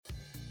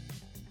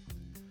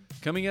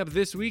Coming up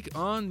this week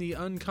on The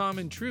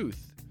Uncommon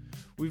Truth.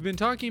 We've been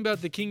talking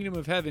about the kingdom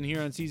of heaven here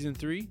on season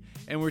 3,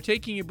 and we're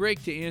taking a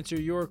break to answer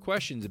your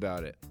questions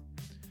about it.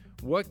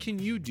 What can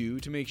you do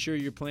to make sure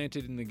you're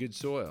planted in the good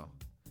soil?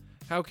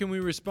 How can we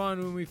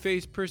respond when we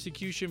face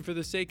persecution for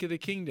the sake of the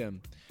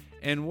kingdom?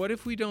 And what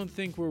if we don't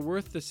think we're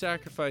worth the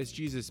sacrifice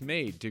Jesus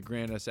made to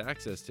grant us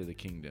access to the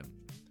kingdom?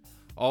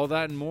 All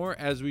that and more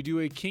as we do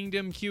a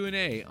kingdom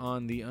Q&A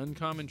on The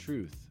Uncommon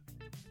Truth.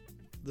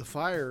 The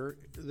fire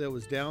that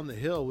was down the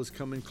hill was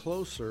coming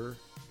closer,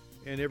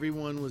 and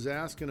everyone was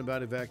asking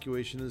about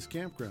evacuation of this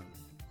campground.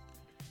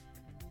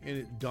 And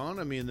it dawned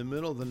on me in the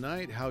middle of the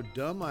night how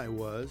dumb I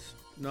was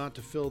not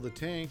to fill the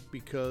tank,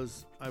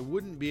 because I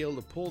wouldn't be able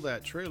to pull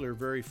that trailer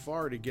very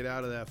far to get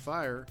out of that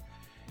fire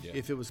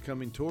if it was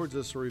coming towards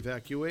us or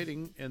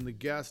evacuating, and the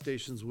gas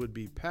stations would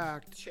be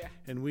packed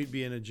and we'd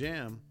be in a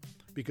jam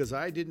because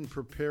I didn't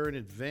prepare in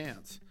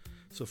advance.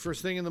 So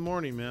first thing in the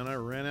morning, man, I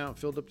ran out and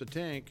filled up the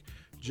tank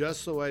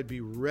just so I'd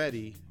be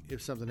ready if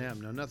something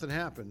happened. Now, nothing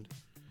happened,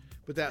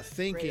 but that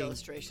thinking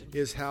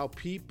is how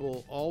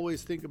people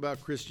always think about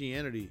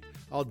Christianity.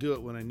 I'll do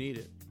it when I need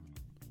it.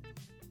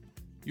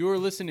 You're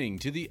listening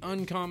to The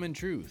Uncommon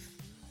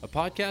Truth, a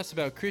podcast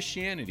about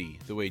Christianity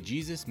the way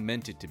Jesus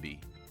meant it to be.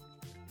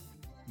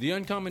 The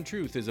Uncommon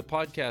Truth is a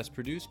podcast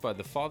produced by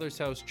the Father's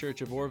House Church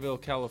of Oroville,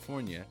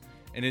 California,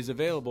 and is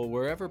available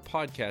wherever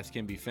podcasts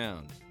can be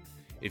found.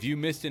 If you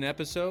missed an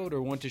episode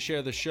or want to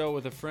share the show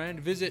with a friend,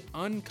 visit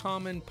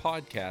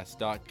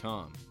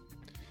uncommonpodcast.com.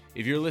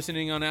 If you're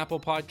listening on Apple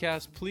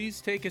Podcasts,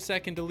 please take a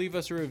second to leave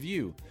us a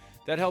review.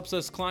 That helps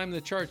us climb the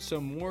charts so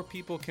more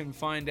people can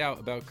find out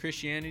about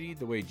Christianity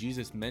the way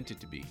Jesus meant it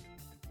to be.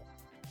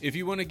 If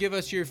you want to give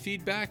us your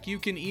feedback, you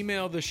can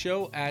email the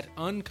show at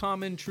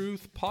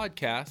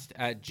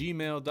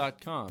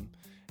uncommontruthpodcast@gmail.com,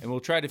 and we'll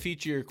try to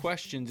feature your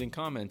questions and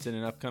comments in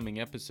an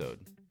upcoming episode.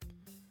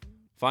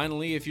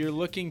 Finally, if you're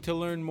looking to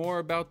learn more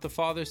about the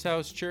Father's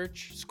House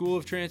Church, School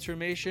of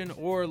Transformation,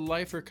 or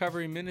Life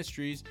Recovery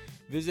Ministries,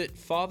 visit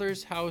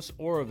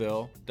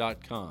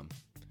fathershouseoroville.com.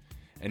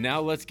 And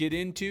now let's get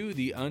into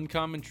The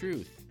Uncommon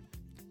Truth.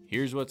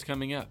 Here's what's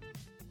coming up.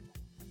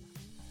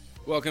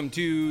 Welcome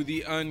to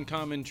The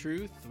Uncommon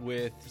Truth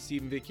with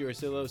Steve and Vicky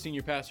Orsillo,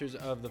 senior pastors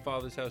of the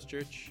Father's House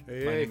Church.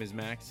 Hey, My name is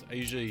Max. I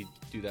usually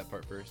do that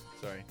part first.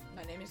 Sorry.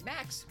 My name is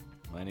Max.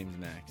 My name is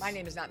Max. My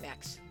name is not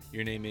Max.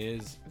 Your name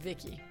is?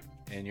 Vicky.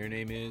 And your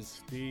name is?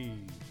 Steve.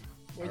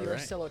 We're the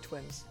Orsillo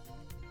twins.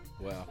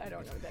 Well, I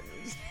don't know what that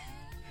means.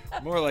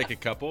 more like a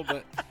couple,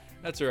 but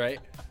that's all right.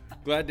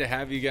 Glad to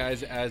have you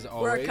guys as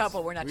always. We're a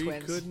couple. We're not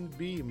twins. We couldn't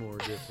be more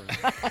different.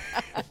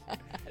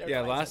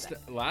 Yeah,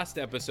 last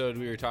episode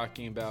we were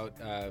talking about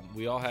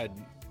we all had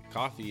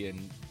coffee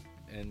and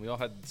we all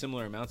had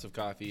similar amounts of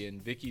coffee,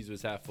 and Vicky's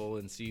was half full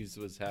and Steve's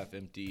was half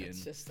empty.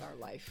 It's just our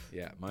life.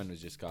 Yeah, mine was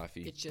just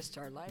coffee. It's just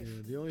our life.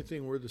 Yeah, the only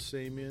thing we're the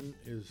same in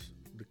is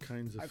the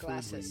kinds of our food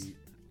glasses. we eat.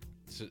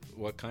 So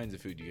what kinds of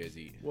food do you guys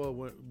eat? Well,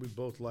 we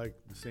both like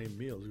the same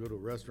meals. We go to a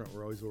restaurant,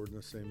 we're always ordering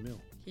the same meal.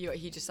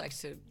 He just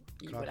likes to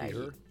eat what I Copy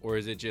her. eat. Or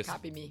is it just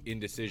Copy me.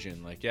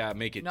 indecision? Like, yeah,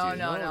 make it No, two.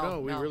 no.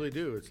 We really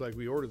do. It's like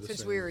we order the Since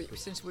same.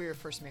 since we were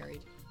first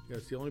married, Yeah,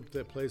 it's the only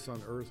place on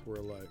earth we're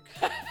alike.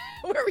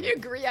 where we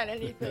agree on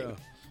anything.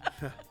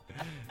 Yeah.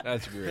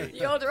 That's great.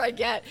 The older I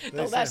get, the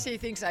Listen, less he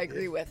thinks I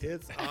agree with.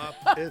 It's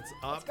opposite.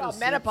 It's called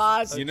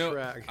menopause. You know,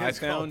 attract. I It's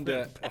called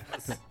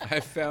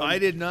found. I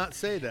did not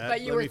say that.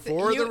 But you Let were me,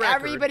 for the record,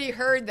 everybody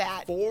heard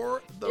that.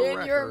 for the In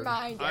record, your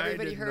mind, I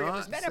everybody did heard it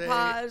was not say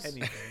menopause.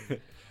 anything.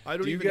 I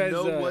don't Do you even guys,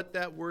 know what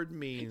that word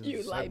means.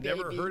 You lie, I've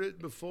never baby. heard it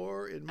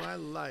before in my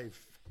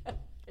life.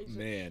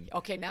 Man,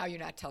 Okay, now you're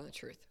not telling the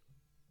truth.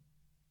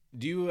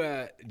 do you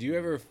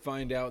ever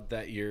find out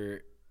that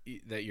your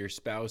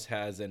spouse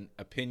has an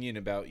opinion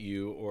about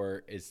you,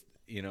 or is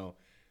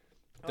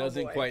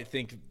doesn't boy. quite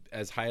think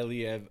as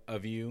highly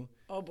of you?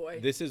 Oh boy.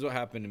 This is what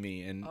happened to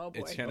me, and Oh,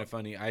 it's boy. kind of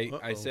funny.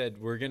 I said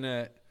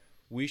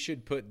we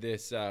should put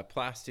this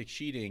plastic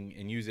sheeting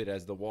and use it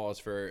as the walls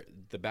for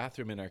the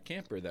bathroom in our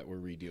camper that we're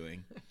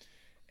redoing.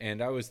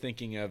 And I was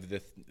thinking of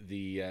the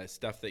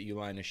stuff that you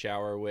line a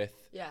shower with.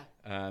 Yeah.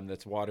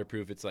 That's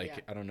waterproof. It's like, Yeah.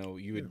 I don't know.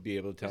 You would be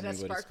able to tell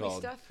Is me that what it's sparkly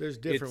called. stuff? There's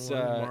different It's,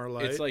 ones.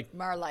 Marlite. It's like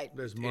Marlite.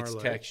 There's it's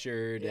Marlite.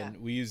 textured, Yeah.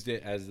 and we used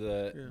it as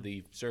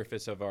the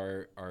surface of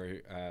our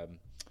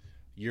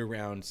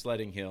year-round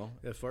sledding hill.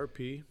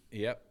 FRP.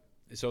 Yep.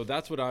 So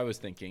that's what I was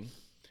thinking.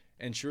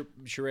 And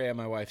Sharia,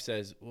 my wife,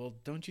 says, "Well,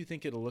 don't you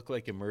think it'll look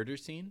like a murder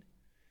scene?"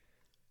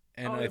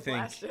 And the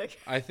plastic.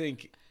 I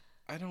think,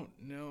 I don't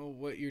know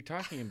what you're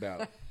talking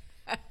about.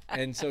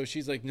 And so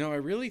she's like, "No, I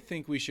really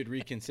think we should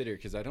reconsider,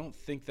 because I don't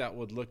think that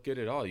would look good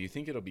at all. You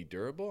think it'll be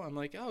durable?" I'm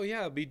like, "Oh yeah,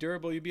 it'll be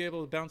durable. You'll be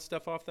able to bounce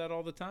stuff off that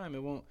all the time.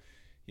 It won't,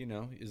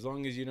 as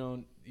long as you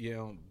don't,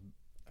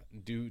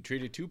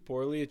 treat it too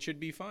poorly, it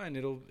should be fine.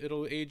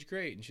 It'll age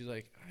great." And she's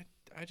like,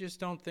 I just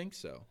don't think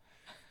so.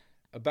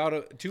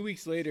 About 2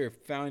 weeks later,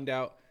 found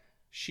out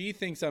she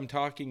thinks I'm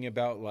talking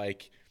about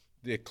like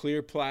the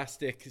clear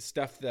plastic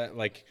stuff that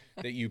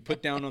you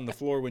put down on the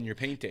floor when you're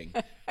painting.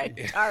 A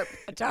tarp.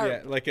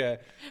 Yeah, like a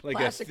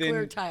Plastic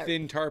clear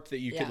thin tarp that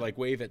you could Yeah.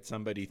 wave at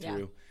somebody Yeah.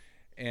 through.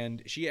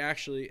 And she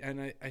actually,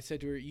 and I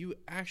said to her, you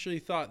actually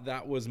thought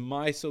that was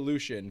my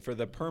solution for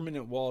the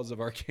permanent walls of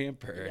our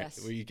camper,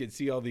 Yes. where you could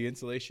see all the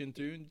insulation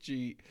through. And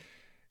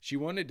she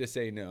wanted to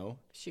say no,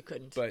 She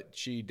couldn't. but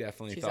she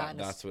definitely She's thought honest.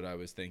 that's what I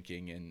was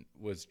thinking, and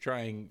was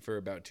trying for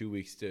about 2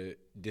 weeks to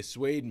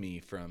dissuade me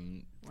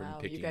from Wow,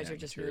 you picking guys that are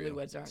just material.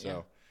 newlyweds, aren't you?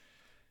 So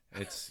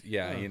it's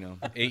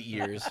 8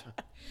 years.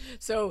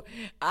 So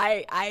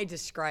I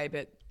describe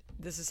it.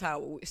 This is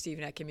how Steve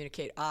and I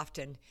communicate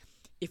often.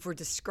 If we're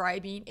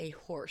describing a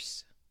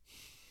horse,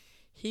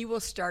 he will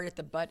start at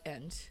the butt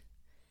end,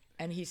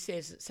 and he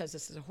says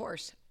this is a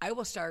horse. I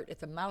will start at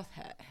the mouth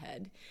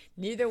head.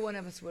 Neither one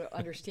of us will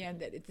understand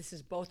that this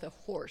is both a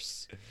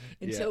horse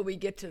until we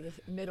get to the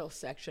middle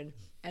section,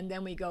 and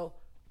then we go,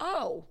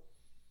 oh,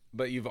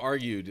 But you've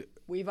argued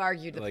we've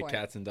argued the like point.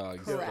 cats and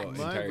dogs Correct. the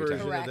My entire version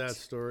time. Correct. of that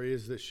story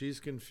is that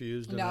she's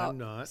confused and No, I'm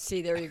not.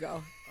 see, there you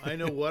go. I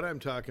know what I'm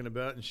talking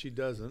about and she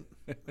doesn't.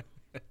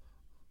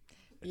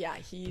 Yeah,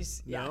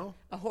 he's No?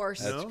 a horse.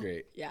 That's No?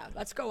 great. Yeah,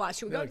 let's go on.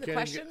 Should we No, go I to the can't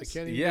questions? Get, I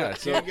can't even Yeah, get,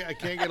 so- I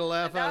can't get a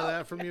laugh out of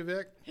that from you,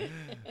 Vic.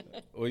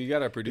 Well, you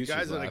got our The producers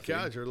guys on the laughing.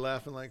 couch are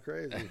laughing like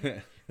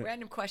crazy.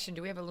 Random question: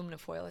 do we have aluminum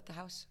foil at the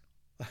house?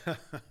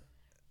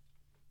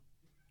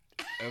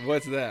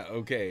 What's that?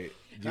 Okay.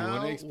 Do you want How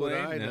to would explain?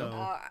 I No.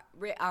 know?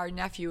 Our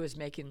nephew is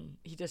making.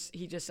 He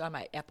just on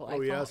my Apple Oh,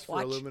 he iPhone asked for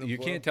watch. aluminum You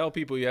foil? can't tell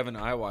people you have an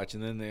iWatch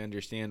and then they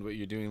understand what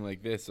you're doing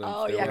like this. So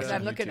Oh if they're yeah, because watching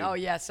I'm looking. YouTube. Oh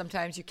yeah,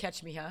 sometimes you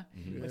catch me, huh?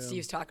 When Yeah.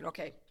 Steve's talking.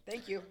 Okay,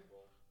 thank you.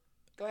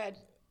 Go ahead.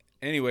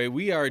 Anyway,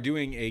 we are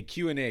doing a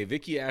Q&A.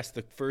 Vicky asked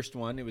the first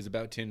one. It was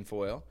about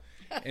tinfoil.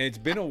 And it's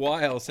been a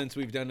while since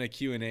we've done a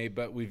Q&A,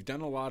 but we've done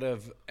a lot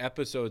of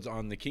episodes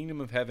on the Kingdom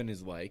of Heaven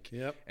is like.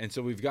 Yep. And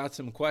so we've got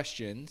some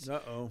questions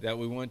Uh-oh. that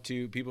we want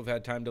to, people have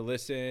had time to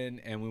listen,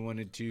 and we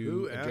wanted to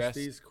Who asked address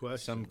these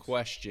questions? some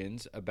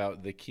questions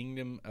about the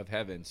Kingdom of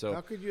Heaven. So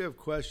How could you have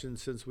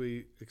questions since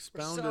we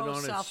expounded so on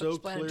it so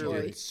self-explanatory.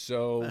 clearly? did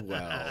so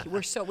well.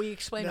 We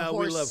explain the No, we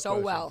horse love so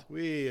questions. well.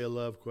 We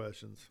love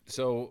questions.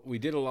 So we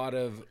did a lot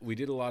of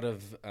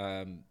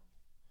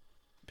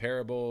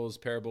parables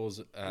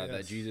that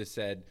Yes. Jesus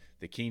said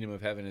the kingdom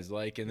of heaven is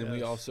like, and then we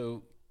Yes.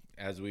 also,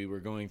 as we were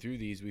going through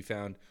these, we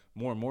found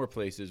more and more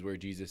places where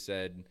Jesus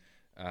said,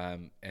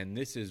 and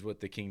this is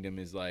what the kingdom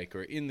is like,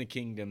 or in the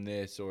kingdom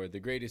this, or the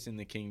greatest in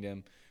the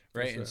kingdom,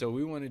 right? That's And right. so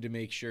we wanted to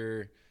make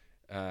sure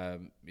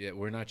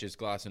we're not just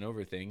glossing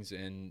over things,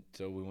 and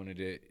so we wanted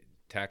to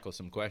tackle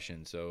some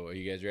questions. So are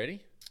you guys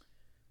ready?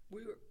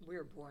 We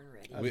were born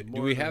ready. was Do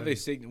more we than have ready. a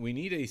signal? We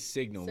need a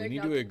signal. We need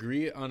Signal. to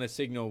agree on a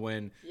signal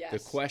when the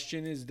Yes.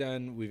 question is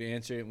done. We've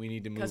answered it. We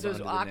need to move on Because to it was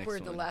the awkward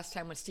next the one. last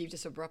time when Steve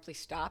just abruptly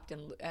stopped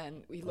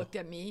and we looked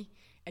at me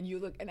and you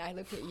looked and I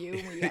looked at you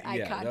and we had eye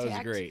Yeah, that was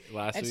contact. great.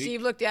 Last and week?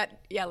 Steve looked at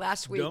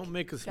last week. Don't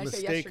make a Did I say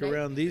mistake yesterday?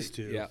 around these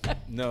two. Yeah.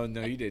 No,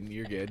 you didn't.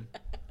 You're good.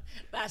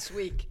 Last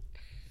week.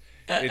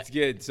 It's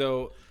good.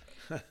 So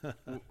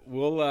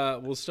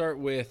we'll start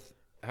with,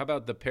 how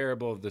about the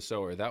parable of the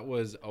sower? That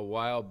was a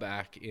while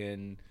back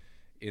in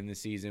the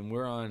season.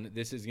 We're on.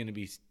 This is going to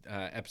be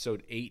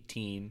episode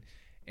 18,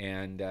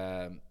 and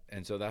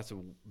so that's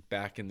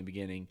back in the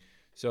beginning.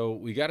 So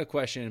we got a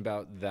question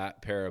about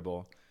that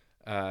parable,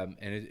 and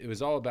it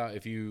was all about,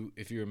 if you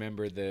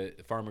remember, the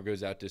farmer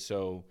goes out to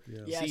sow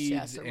Yes,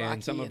 seeds, the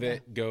and some rocky of and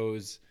it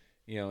goes,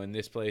 in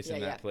this place and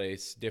Yeah, that yeah.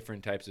 place,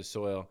 different types of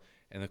soil.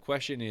 And the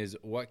question is,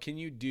 what can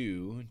you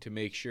do to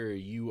make sure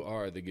you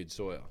are the good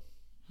soil?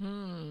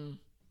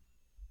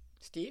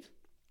 Steve,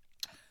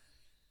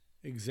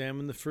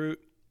 Examine the fruit.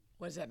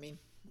 what does that mean?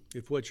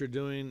 If what you're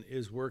doing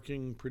is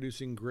working,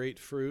 producing great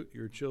fruit,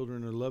 your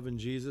children are loving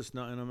Jesus. And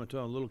I'm not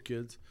talking little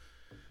kids,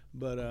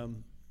 but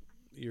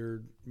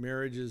your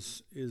marriage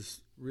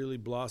is really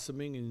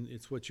blossoming, and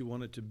it's what you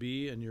want it to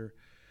be, and your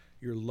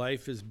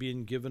life is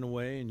being given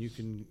away, and you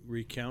can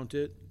recount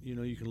it.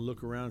 You can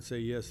look around and say,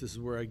 yes, this is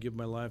where I give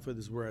my life. This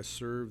is where I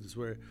serve. This is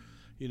where,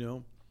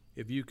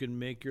 if you can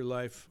make your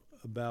life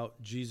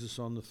about Jesus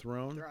on the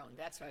throne,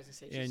 That's what I was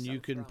going to say. and Jesus you on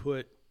the can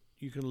throne.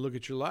 you can look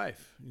at your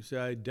life. You say,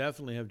 I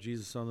definitely have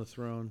Jesus on the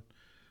throne,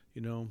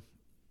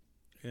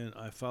 and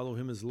I follow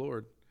him as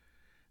Lord.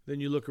 Then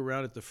you look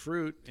around at the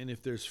fruit, and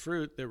if there's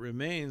fruit that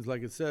remains,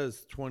 like it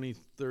says, 20,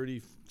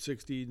 30,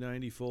 60,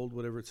 90 fold,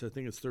 whatever it says, I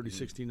think it's 30,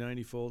 60,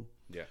 90 fold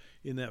Yeah.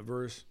 in that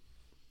verse,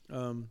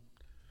 then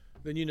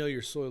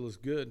your soil is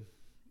good.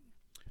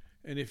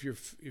 And if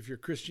your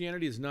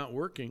Christianity is not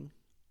working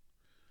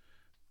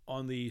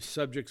on the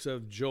subjects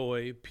of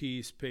joy,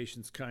 peace,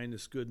 patience,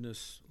 kindness,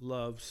 goodness,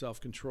 love,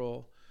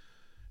 self-control,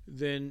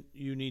 then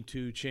you need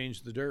to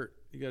change the dirt.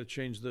 You got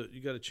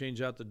to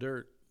change out the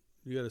dirt.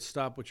 You got to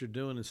stop what you're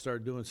doing and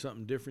start doing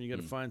something different. You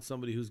got to find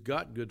somebody who's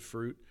got good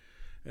fruit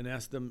and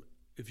ask them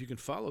if you can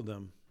follow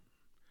them.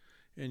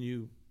 And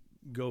you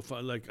go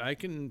find, like, I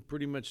can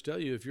pretty much tell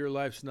you, if your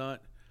life's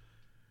not,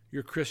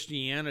 your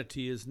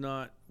Christianity is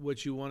not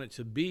what you want it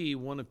to be,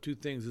 one of two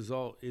things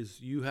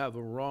is you have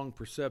a wrong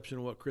perception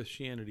of what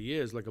Christianity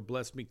is, like a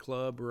Bless Me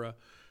Club or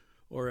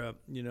a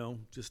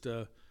just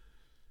a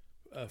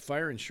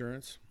fire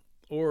insurance,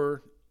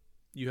 or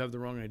you have the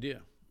wrong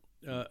idea.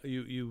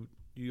 You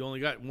only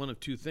got one of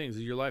two things: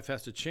 your life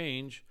has to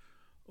change,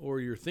 or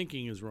your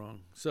thinking is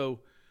wrong. So,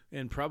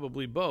 and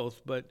probably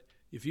both. But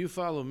if you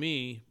follow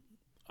me,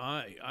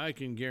 I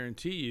can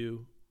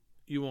guarantee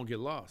you won't get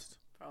lost.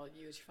 Follow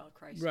you as you follow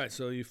Christ. Right.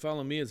 So you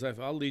follow me as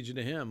I'll lead you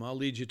to Him. I'll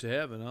lead you to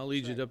heaven. I'll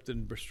lead you up the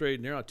straight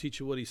and narrow. I'll teach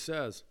you what He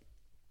says,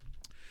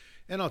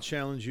 and I'll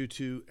challenge you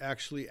to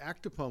actually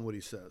act upon what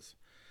He says.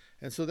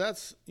 And so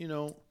that's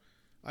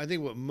I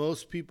think what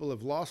most people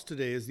have lost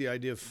today is the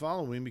idea of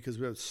following, because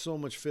we have so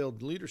much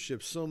failed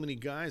leadership, so many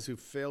guys who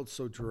failed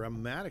so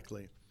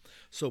dramatically,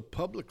 so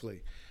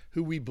publicly,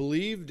 who we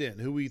believed in,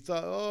 who we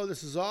thought, oh,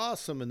 this is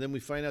awesome, and then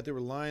we find out they were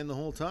lying the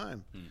whole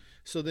time.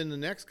 So then the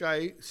next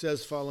guy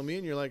says, follow me,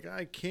 and you're like,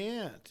 I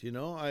can't,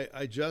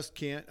 I just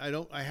can't.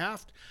 I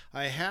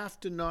have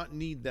to not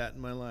need that in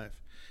my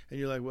life. And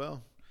you're like,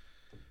 well,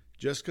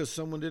 just because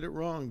someone did it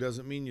wrong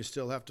doesn't mean you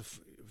still have to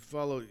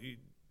follow. You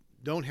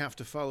don't have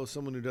to follow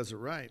someone who does it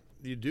right.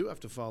 You do have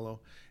to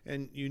follow,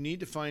 and you need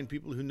to find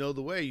people who know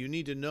the way. You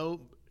need to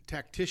know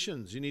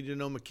tacticians. You need to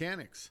know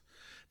mechanics,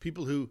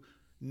 people who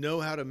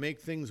know how to make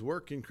things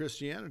work in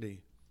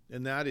Christianity,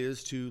 and that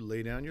is to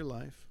lay down your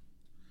life,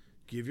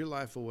 give your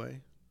life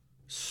away,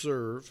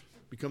 serve,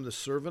 become the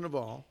servant of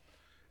all,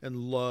 and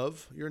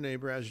love your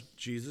neighbor as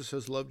Jesus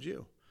has loved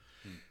you.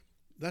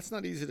 That's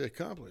not easy to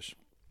accomplish.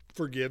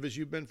 Forgive as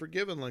you've been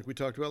forgiven, like we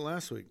talked about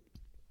last week.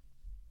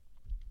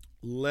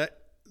 Let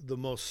the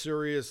most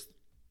serious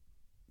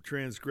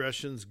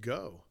transgressions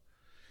go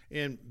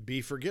and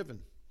be forgiven.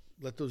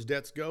 Let those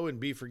debts go and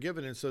be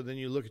forgiven. And so then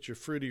you look at your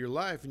fruit of your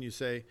life and you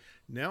say,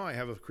 now I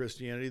have a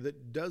Christianity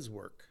that does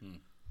work.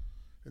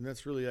 And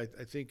that's really, I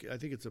think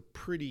it's a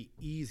pretty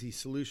easy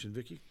solution.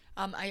 Vicky?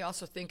 I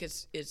also think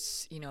it's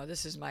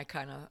this is my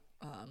kind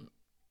of,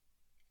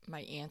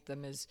 my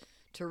anthem is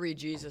to read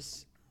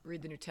Jesus,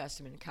 read the New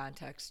Testament in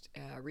context,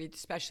 read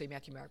especially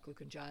Matthew, Mark,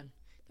 Luke, and John,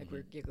 like we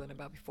were giggling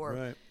about before.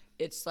 Right.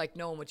 It's like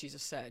knowing what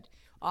Jesus said.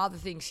 All the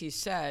things He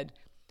said,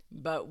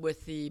 but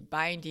with the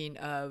binding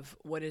of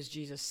what does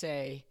Jesus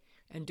say,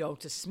 and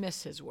don't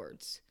dismiss His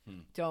words.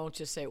 Don't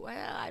just say,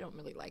 well, I don't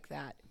really like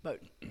that.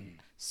 But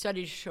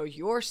study to show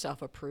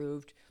yourself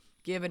approved.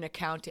 Give an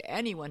account to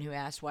anyone who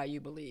asks why you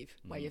believe,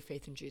 why you have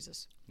faith in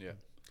Jesus. Yeah.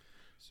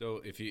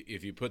 So if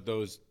you put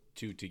those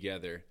two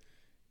together,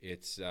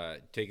 it's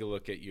take a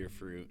look at your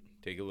fruit.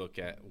 Take a look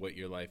at what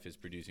your life is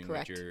producing.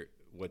 Correct.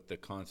 What the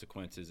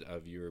consequences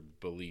of your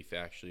belief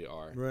actually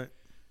are. Right.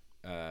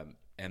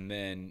 And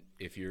then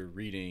if you're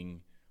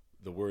reading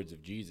the words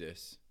of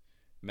Jesus,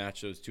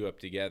 match those two up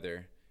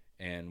together,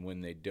 and when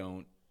they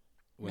don't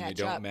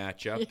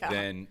match up,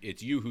 then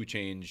it's you who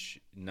change,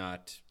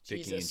 not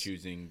picking and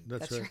choosing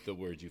the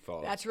words you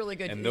follow. That's really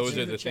good. And those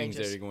are the things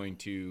that are going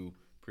to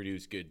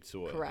produce good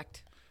soil.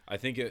 Correct. I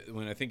think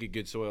when I think of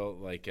good soil,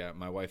 like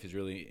my wife is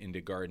really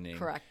into gardening.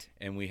 Correct.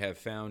 And we have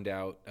found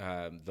out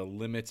the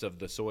limits of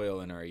the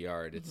soil in our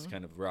yard. It's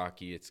kind of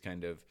rocky.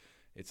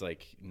 It's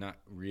like not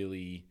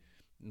really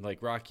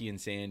like rocky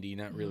and sandy,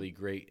 not really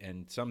great.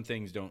 And some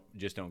things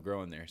don't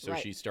grow in there. So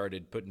she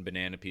started putting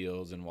banana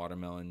peels and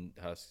watermelon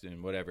husks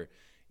and whatever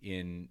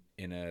in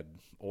a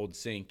old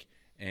sink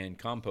and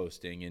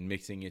composting and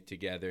mixing it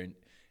together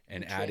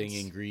and adding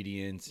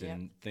ingredients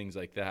and things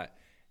like that.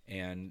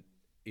 And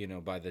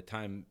by the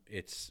time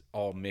it's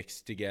all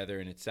mixed together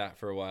and it's sat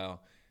for a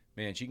while,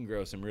 man, she can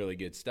grow some really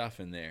good stuff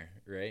in there,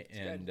 right?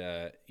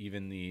 And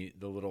even the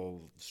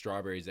little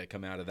strawberries that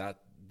come out of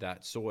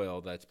that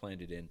soil that's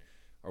planted in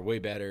are way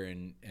better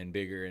and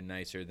bigger and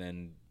nicer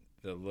than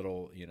the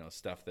little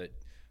stuff that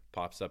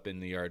pops up in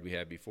the yard we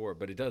had before.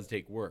 But it does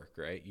take work,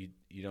 right?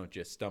 You don't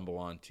just stumble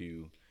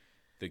onto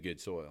the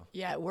good soil.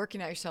 Yeah,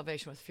 working out your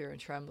salvation with fear and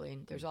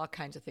trembling. There's all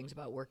kinds of things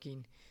about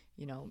working.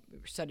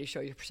 Study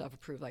show yourself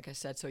approved, like I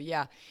said. So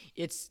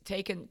it's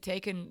taking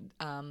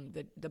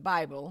the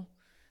Bible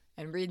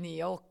and reading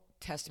the Old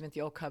Testament,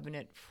 the Old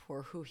Covenant,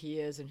 for who He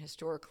is and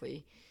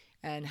historically,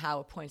 and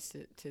how it points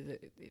to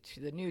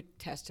the New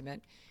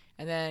Testament,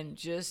 and then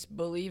just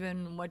believe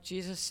in what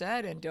Jesus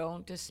said and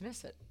don't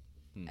dismiss it.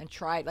 And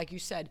try, like you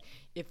said,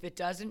 if it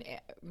doesn't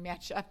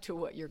match up to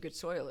what your good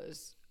soil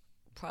is,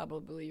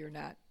 probably you're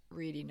not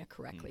reading it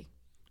correctly.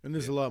 And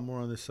there's a lot more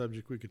on this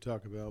subject we could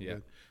talk about,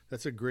 but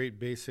that's a great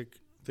basic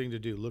thing to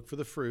do. Look for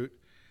the fruit,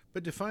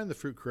 but define the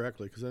fruit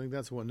correctly, because I think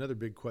that's another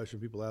big question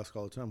people ask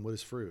all the time. What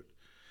is fruit?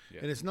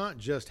 Yeah. And it's not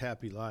just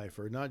happy life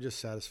or not just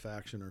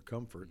satisfaction or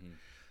comfort.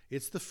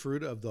 It's the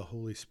fruit of the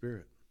Holy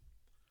Spirit.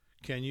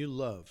 Can you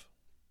love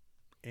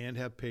and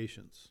have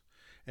patience?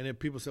 And if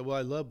people say, well,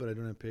 I love, but I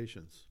don't have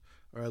patience.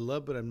 Or I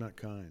love, but I'm not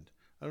kind.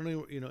 I don't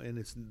know,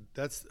 and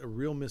that's a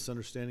real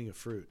misunderstanding of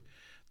fruit.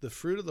 The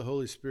fruit of the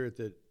Holy Spirit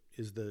that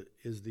is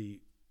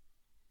the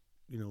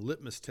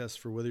litmus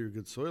test for whether you're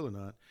good soil or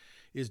not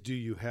is, do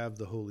you have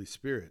the Holy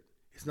Spirit?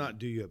 It's not,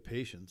 do you have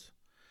patience?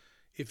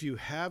 If you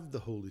have the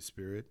Holy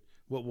Spirit,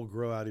 what will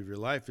grow out of your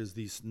life is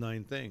these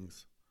 9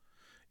 things.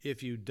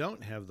 If you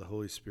don't have the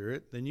Holy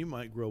Spirit, then you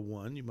might grow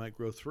 1, you might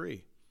grow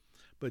 3.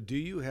 But do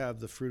you have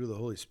the fruit of the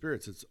Holy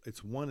Spirit?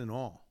 It's one and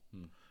all.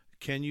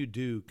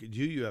 Do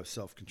you have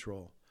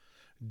self-control?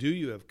 Do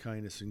you have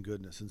kindness and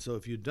goodness? And so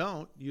if you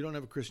don't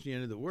have a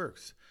Christianity that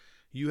works.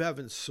 You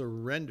haven't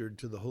surrendered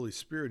to the Holy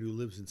Spirit who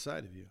lives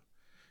inside of you.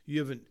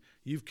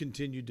 You've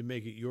continued to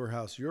make it your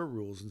house, your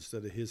rules,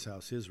 instead of his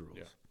house, his rules.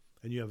 Yeah.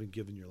 And you haven't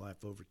given your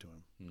life over to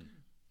him.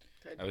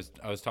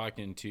 I was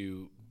talking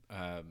to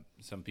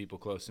some people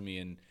close to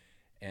me,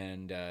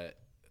 and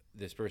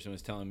this person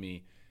was telling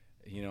me,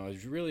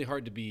 it's really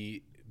hard to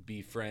be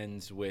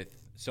friends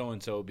with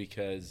so-and-so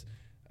because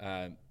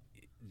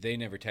they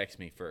never text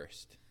me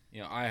first.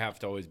 I have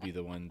to always be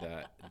the one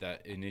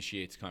that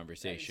initiates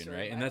conversation,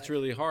 right? And that's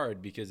really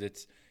hard because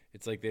it's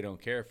like they don't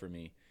care for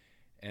me.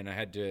 And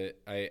I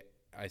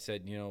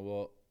said,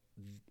 well,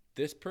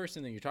 this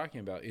person that you're talking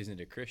about isn't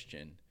a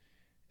Christian,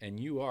 and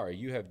you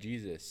have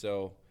Jesus.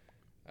 So,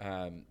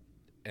 and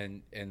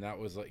that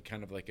was like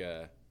kind of like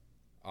a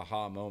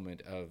aha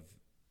moment of,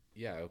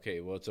 yeah,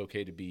 okay, well, it's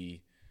okay to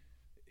be,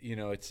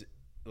 it's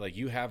like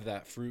you have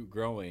that fruit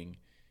growing.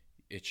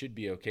 It should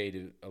be okay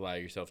to allow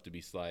yourself to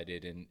be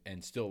slighted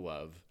and still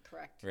love.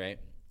 Correct. Right?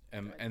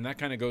 And that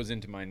kind of goes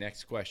into my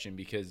next question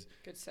because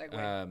good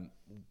segue.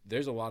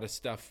 There's a lot of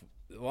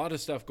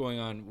stuff going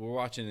on. We're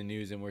watching the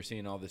news and we're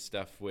seeing all this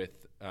stuff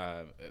with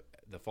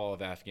the fall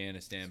of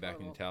Afghanistan back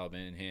in the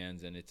Taliban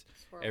hands, and it's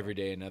every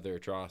day another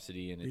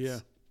atrocity, and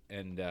it's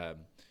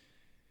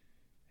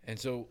and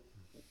so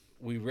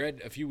we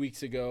read a few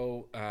weeks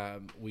ago.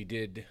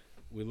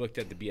 We looked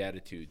at the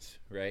Beatitudes,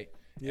 right?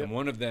 Yep. And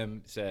one of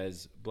them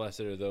says,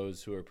 "Blessed are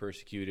those who are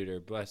persecuted," or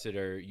 "Blessed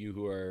are you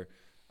who are."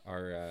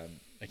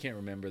 I can't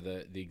remember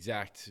the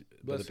exact,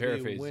 but the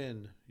paraphrase.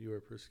 When you are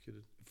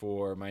persecuted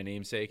for my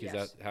name's sake. Yes.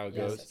 Is that how it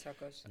goes? Yes, that's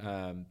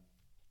how it goes.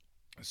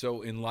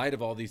 So in light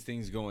of all these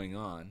things going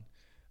on,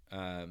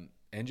 and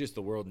just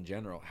the world in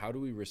general, how do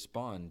we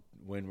respond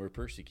when we're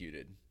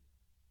persecuted?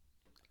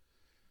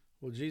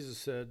 Well, Jesus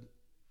said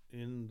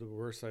in the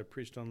verse I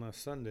preached on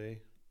last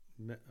Sunday,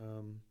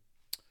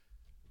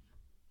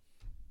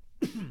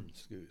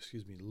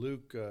 excuse me,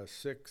 Luke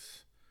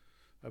 6,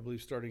 I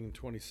believe starting in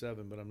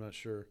 27, but I'm not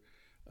sure.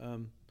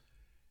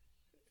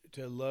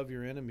 To love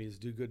your enemies,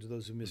 do good to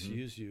those who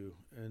misuse you,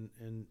 and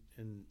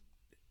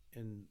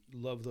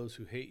love those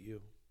who hate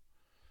you,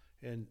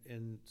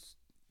 and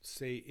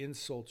say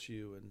insults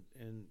you,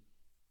 and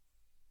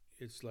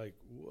it's like,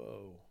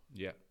 whoa.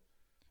 Yeah.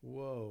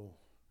 Whoa.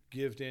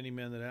 Give to any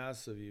man that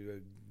asks of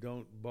you.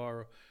 Don't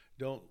borrow,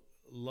 don't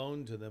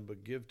loan to them,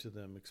 but give to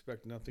them.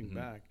 Expect nothing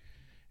back.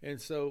 And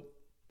so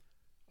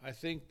I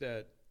think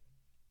that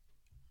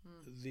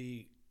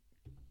the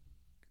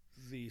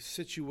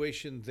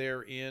situation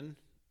they're in,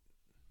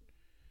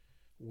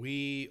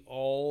 we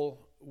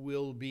all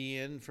will be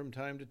in from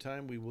time to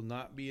time. We will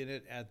not be in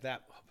it at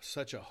that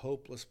such a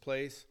hopeless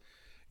place.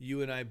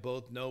 You and I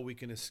both know we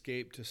can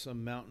escape to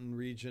some mountain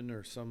region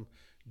or some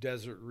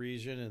desert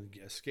region and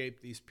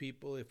escape these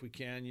people if we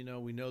can.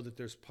 We know that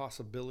there's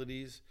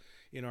possibilities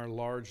in our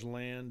large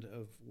land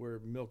of where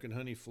milk and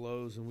honey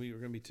flows, and we are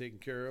going to be taken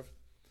care of.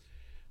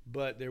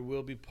 But there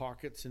will be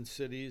pockets in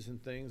cities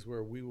and things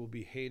where we will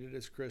be hated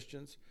as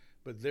Christians,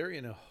 but they're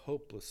in a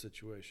hopeless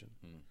situation.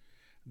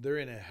 They're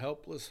in a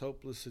helpless,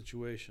 hopeless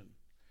situation.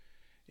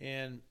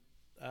 And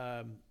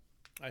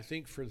I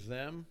think for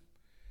them,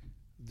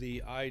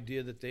 the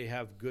idea that they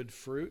have good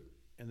fruit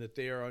and that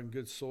they are on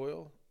good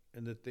soil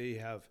and that they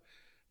have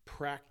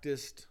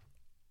practiced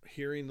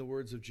hearing the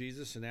words of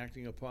Jesus and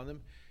acting upon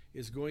them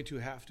is going to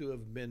have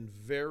been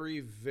very,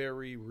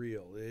 very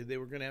real. They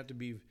were going to have to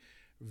be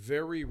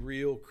very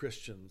real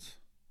Christians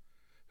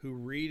who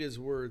read his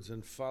words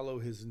and follow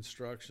his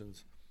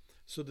instructions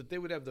so that they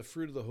would have the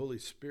fruit of the Holy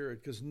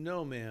Spirit, because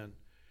no man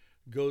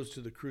goes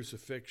to the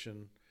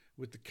crucifixion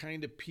with the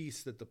kind of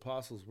peace that the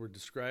apostles were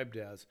described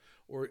as,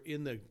 or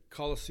in the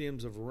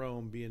Colosseums of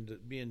Rome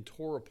being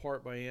tore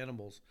apart by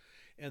animals,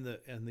 and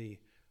the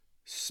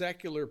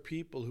secular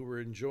people who were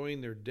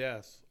enjoying their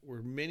death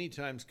were many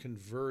times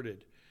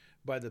converted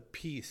by the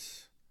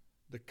peace,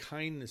 the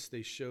kindness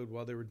they showed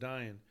while they were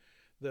dying,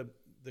 the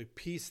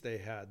peace they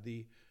had,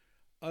 the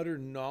utter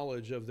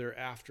knowledge of their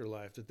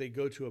afterlife, that they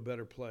go to a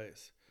better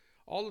place.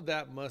 All of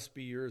that must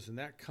be yours, and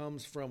that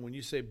comes from, when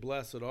you say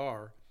blessed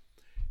are,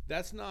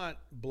 that's not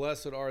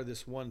blessed are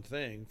this one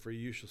thing, for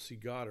you shall see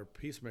God, or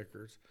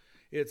peacemakers.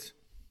 It's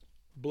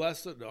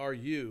blessed are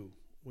you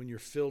when you're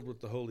filled with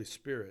the Holy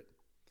Spirit,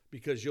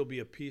 because you'll be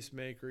a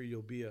peacemaker,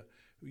 you'll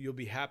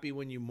be happy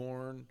when you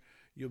mourn,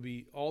 you'll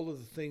be all of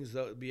the things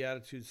that the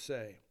Beatitudes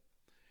say.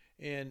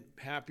 And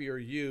happy are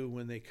you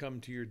when they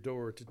come to your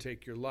door to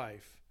take your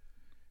life.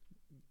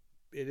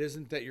 It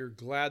isn't that you're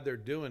glad they're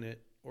doing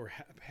it, or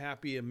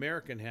happy,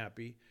 American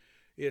happy.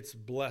 It's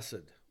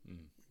blessed,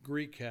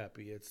 Greek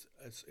happy.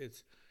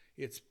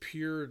 It's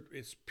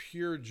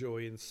pure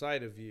joy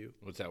inside of you.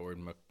 What's that word?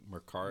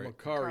 Makarios.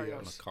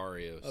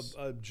 Makarios.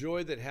 A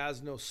joy that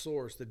has no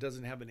source, that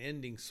doesn't have an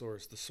ending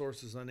source. The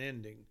source is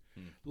unending.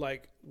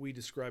 Like we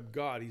describe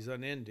God, he's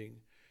unending.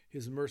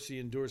 His mercy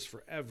endures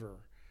forever,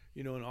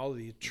 and all of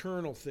the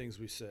eternal things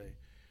we say.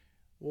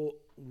 Well,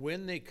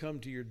 when they come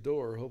to your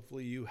door,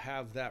 hopefully you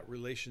have that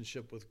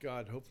relationship with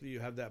God. Hopefully you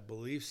have that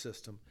belief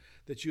system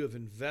that you have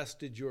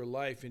invested your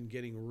life in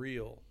getting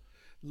real,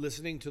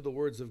 listening to the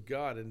words of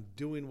God and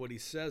doing what he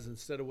says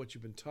instead of what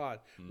you've been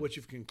taught, what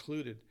you've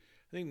concluded.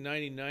 I think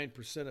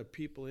 99% of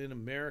people in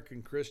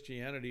American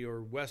Christianity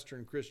or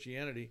Western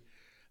Christianity,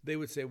 they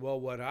would say, well,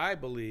 what I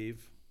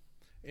believe,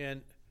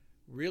 and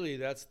really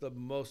that's the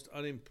most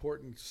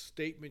unimportant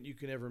statement you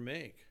can ever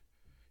make.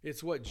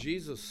 It's what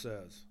Jesus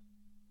says.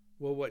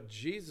 Well, what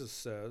Jesus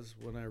says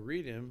when I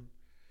read him,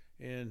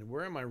 and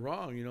where am I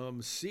wrong?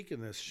 I'm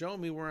seeking this. Show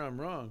me where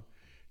I'm wrong.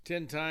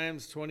 10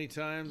 times, 20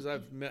 times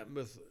I've met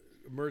with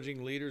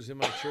emerging leaders in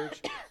my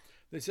church.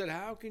 They said,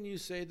 how can you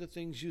say the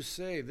things you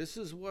say? This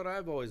is what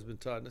I've always been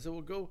taught. And I said,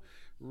 well, go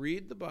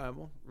read the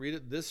Bible. Read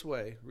it this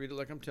way. Read it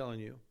like I'm telling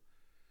you.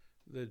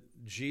 That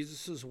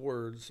Jesus'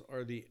 words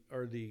are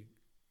the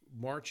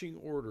marching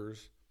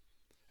orders,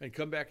 and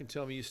come back and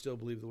tell me you still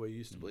believe the way you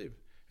used to believe.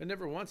 And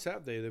never once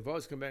have they. They've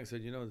always come back and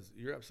said,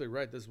 you're absolutely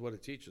right. This is what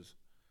it teaches.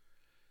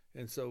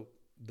 And so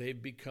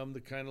they've become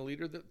the kind of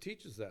leader that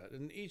teaches that.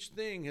 And each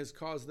thing has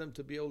caused them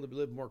to be able to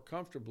live more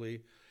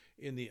comfortably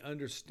in the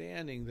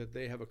understanding that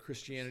they have a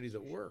Christianity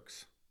that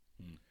works,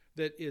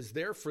 that is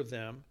there for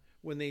them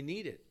when they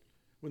need it,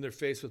 when they're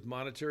faced with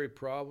monetary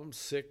problems,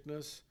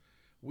 sickness.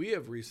 We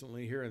have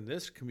recently here in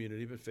this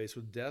community been faced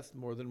with death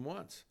more than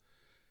once.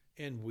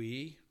 And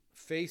we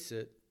face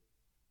it,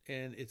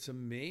 and it's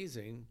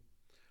amazing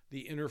the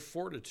inner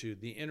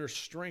fortitude, the inner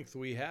strength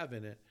we have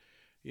in it.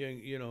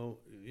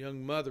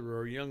 Young mother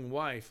or young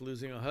wife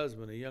losing a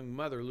husband, a young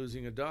mother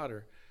losing a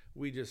daughter.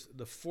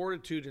 The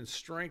fortitude and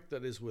strength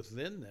that is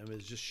within them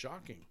is just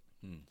shocking.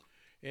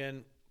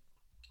 And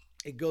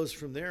it goes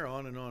from there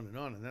on and on and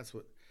on. And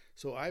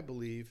so I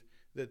believe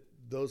that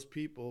those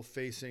people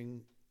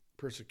facing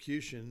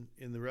persecution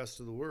in the rest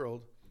of the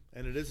world,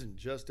 and it isn't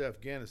just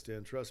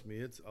Afghanistan, trust me,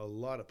 it's a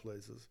lot of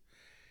places,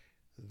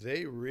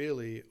 they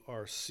really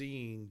are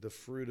seeing the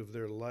fruit of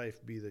their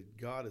life be that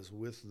God is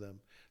with them.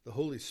 The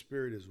Holy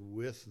Spirit is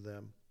with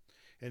them.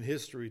 And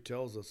history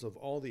tells us of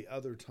all the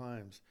other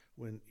times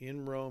when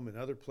in Rome and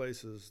other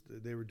places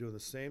they were doing the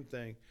same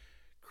thing.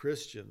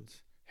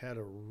 Christians had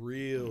a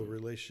real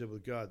relationship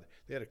with God.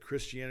 They had a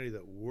Christianity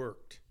that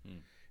worked.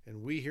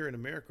 And we here in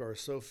America are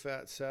so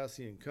fat,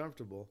 sassy, and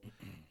comfortable.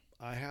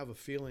 I have a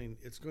feeling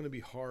it's going to be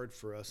hard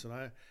for us.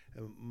 And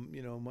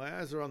my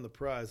eyes are on the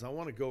prize. I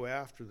want to go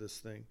after this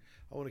thing.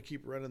 I want to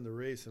keep running the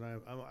race. And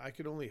I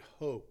can only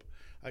hope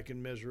I can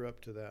measure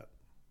up to that.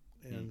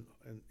 And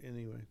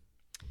anyway.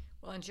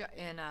 Well, I'm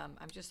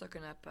just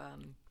looking up.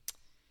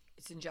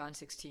 It's in John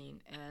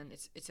 16, and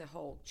it's a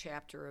whole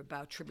chapter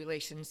about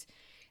tribulations.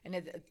 And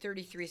at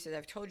 33 says,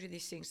 "I've told you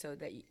these things so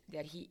that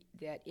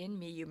in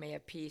me you may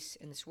have peace.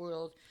 In this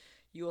world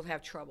you will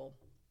have trouble.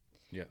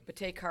 Yeah. But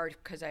take heart,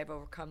 because I have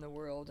overcome the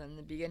world." And in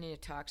the beginning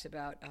it talks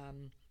about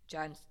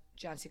John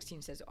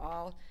 16 says,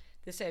 "All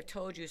this I have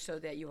told you so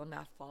that you will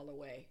not fall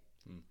away."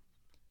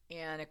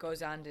 And it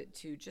goes on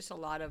to just a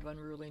lot of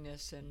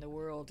unruliness in the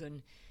world.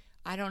 And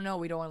I don't know.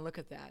 We don't want to look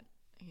at that.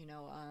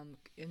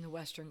 In the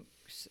Western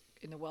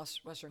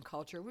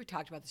culture, we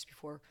talked about this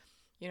before.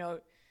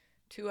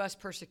 To us,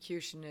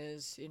 persecution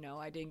is,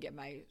 I didn't get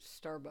my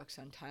Starbucks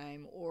on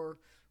time, or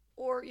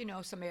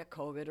somebody got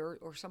COVID,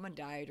 or someone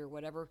died, or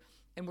whatever,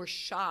 and we're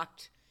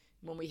shocked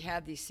when we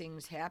have these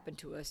things happen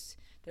to us.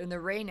 When the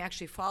rain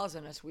actually falls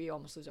on us, we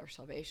almost lose our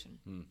salvation.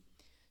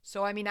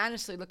 So,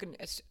 honestly, looking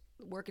at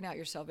working out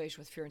your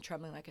salvation with fear and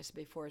trembling, like I said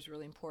before, is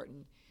really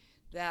important.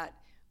 That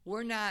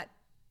we're not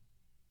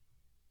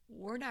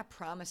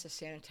promised a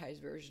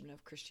sanitized version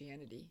of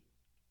Christianity.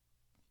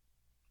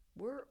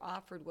 We're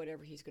offered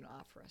whatever he's going to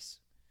offer us.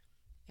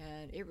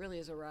 And it really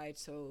is a ride,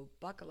 so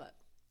buckle up.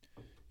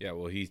 Yeah,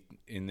 well, he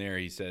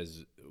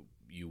says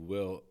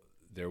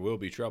there will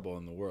be trouble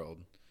in the world,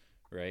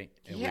 right?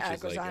 And yeah, which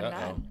is it goes like, on and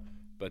on.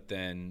 But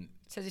then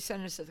it says he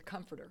sent us as a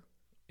comforter.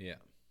 Yeah.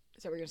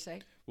 Is that what you're going to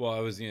say? Well, I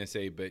was going to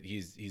say, but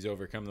he's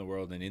overcome the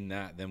world, and in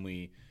that, then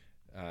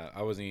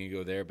I wasn't going to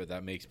go there, but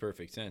that makes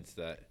perfect sense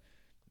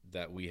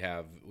that we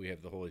have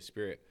the Holy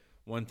Spirit.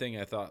 One thing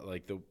I thought,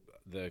 like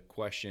the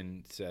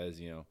question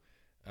says,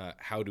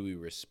 how do we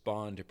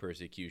respond to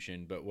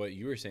persecution? But what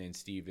you were saying,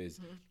 Steve, is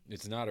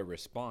it's not a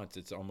response.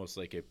 It's almost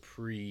like a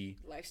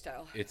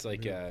lifestyle. It's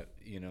like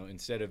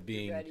instead of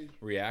being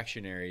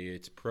reactionary,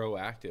 it's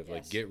proactive. Yes.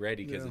 Like get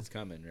ready because it's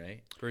coming,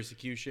 right?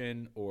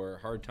 Persecution or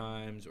hard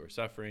times or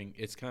suffering,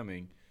 it's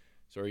coming.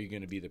 So are you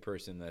going to be the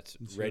person that's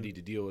ready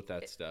to deal with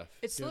that stuff?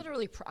 It's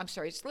literally,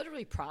 it's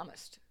literally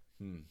promised.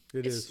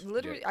 It is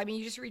literally.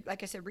 You just read,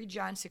 like I said, read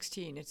John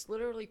 16. It's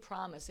literally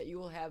promised that you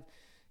will have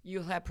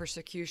you'll have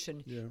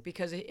persecution. Yeah.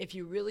 Because if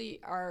you really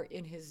are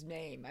in his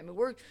name, I mean,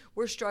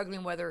 we're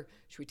struggling whether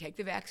should we take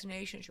the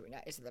vaccination? Should we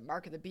not? Is it the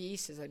mark of the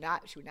beast? Is it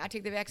not? Should we not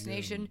take the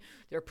vaccination?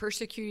 They're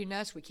persecuting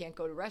us. We can't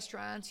go to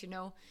restaurants,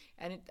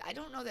 and I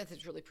don't know that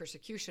it's really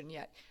persecution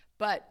yet,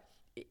 but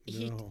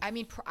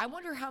I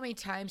wonder how many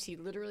times he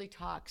literally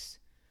talks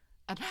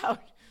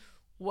about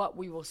what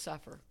we will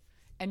suffer.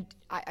 And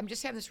I'm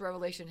just having this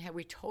revelation. Have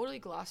we totally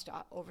glossed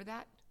over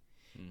that?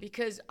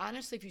 Because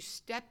honestly, if you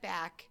step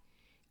back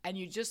and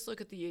you just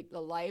look at the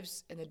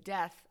lives and the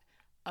death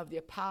of the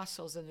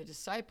apostles and the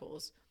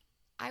disciples,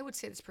 I would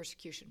say that's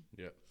persecution.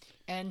 Yeah.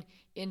 And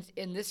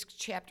in this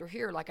chapter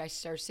here, like I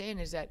started saying,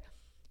 is that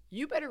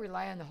you better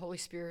rely on the Holy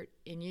Spirit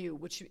in you,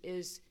 which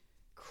is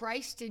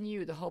Christ in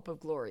you, the hope of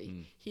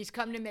glory. He's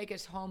come to make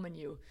his home in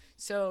you.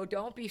 So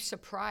don't be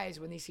surprised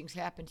when these things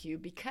happen to you,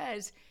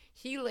 because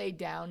he laid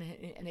down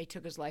and they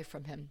took his life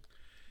from him,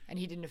 and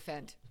he didn't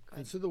offend.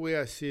 And so the way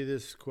I see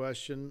this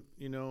question,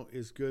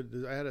 is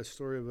good. I had a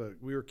story of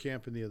we were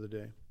camping the other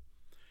day.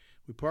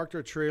 We parked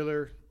our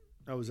trailer.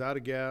 I was out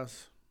of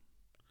gas.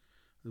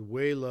 It was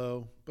way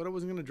low, but I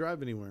wasn't going to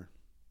drive anywhere.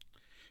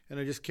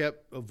 And I just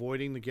kept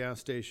avoiding the gas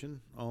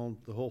station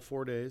the whole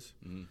 4 days.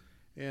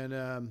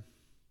 And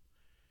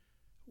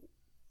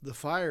the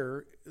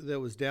fire that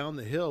was down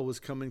the hill was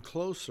coming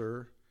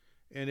closer,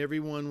 and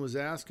everyone was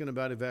asking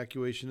about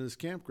evacuation of this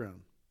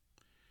campground.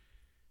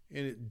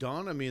 And it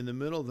dawned on me in the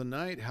middle of the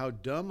night how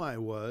dumb I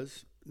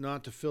was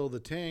not to fill the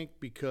tank,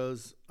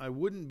 because I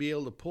wouldn't be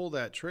able to pull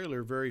that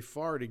trailer very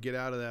far to get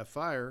out of that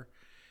fire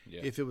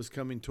if it was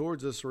coming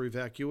towards us or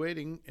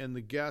evacuating, and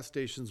the gas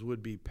stations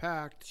would be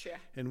packed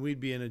and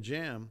we'd be in a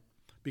jam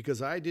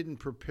because I didn't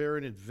prepare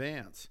in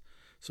advance.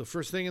 So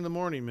first thing in the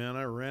morning, man,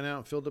 I ran out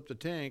and filled up the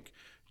tank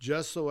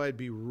just so I'd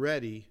be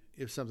ready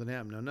if something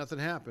happened. Now, nothing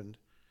happened,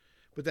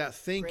 but that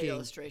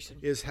thinking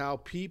is how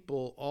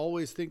people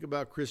always think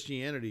about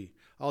Christianity.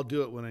 I'll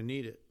do it when I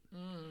need it.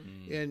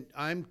 And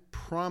I'm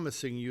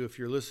promising you, if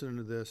you're listening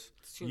to this,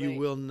 you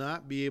will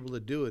not be able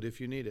to do it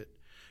if you need it.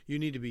 You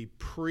need to be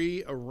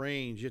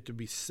pre-arranged. You have to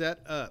be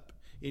set up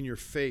in your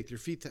faith. Your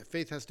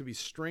faith has to be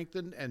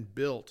strengthened and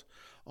built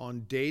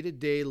on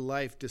day-to-day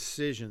life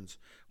decisions,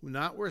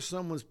 not where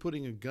someone's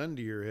putting a gun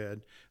to your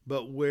head,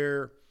 but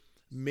where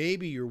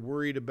maybe you're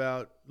worried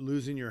about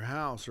losing your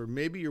house, or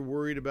maybe you're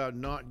worried about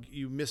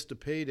you missed a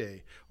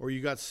payday, or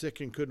you got sick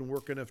and couldn't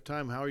work enough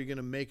time. How are you going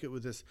to make it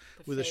with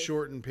a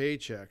shortened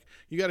paycheck?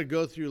 You got to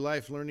go through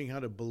life learning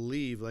how to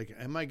believe. Like,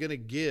 am I going to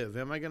give?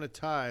 Am I going to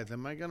tithe?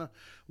 Am I going to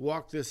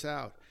walk this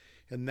out?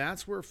 And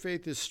that's where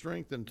faith is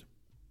strengthened,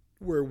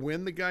 where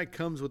when the guy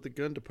comes with the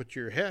gun to put to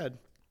your head,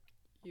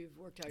 you've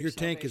worked out your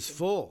tank is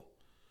full.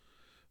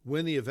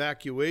 When the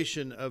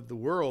evacuation of the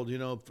world,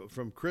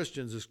 from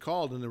Christians is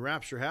called and the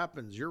rapture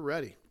happens, you're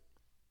ready.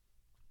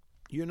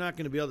 You're not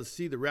going to be able to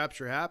see the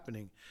rapture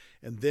happening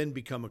and then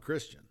become a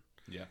Christian.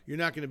 Yeah. You're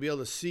not going to be able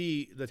to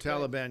see the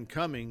Taliban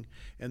coming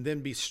and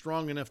then be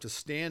strong enough to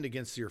stand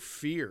against your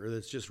fear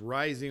that's just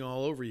rising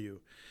all over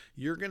you.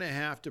 You're going to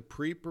have to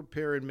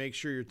prepare and make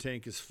sure your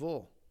tank is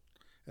full.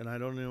 And I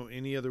don't know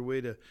any other way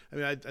to,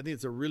 I think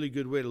it's a really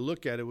good way to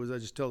look at it was I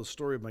just tell the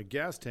story of my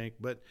gas tank,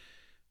 but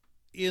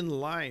in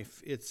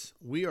life,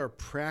 we are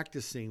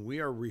practicing, we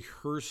are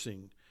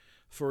rehearsing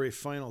for a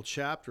final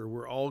chapter.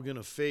 We're all going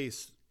to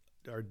face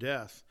our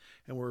death,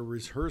 and we're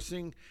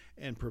rehearsing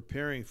and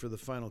preparing for the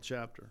final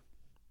chapter.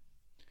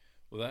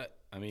 Well,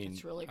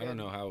 That's really good. I don't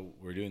know how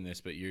we're doing this,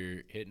 but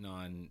you're hitting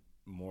on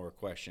more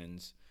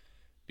questions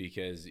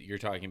because you're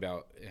talking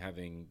about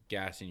having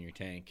gas in your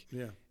tank.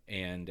 Yeah.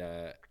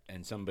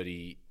 And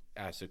somebody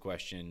asked a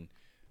question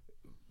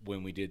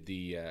when we did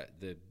the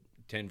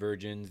 10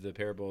 virgins, the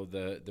parable of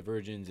the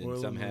virgins, and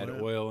some had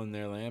oil in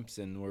their lamps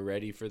and were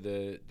ready for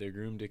the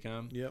groom to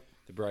come. Yep.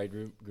 The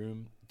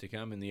bridegroom to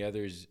come, and the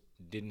others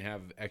didn't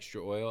have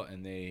extra oil,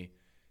 and he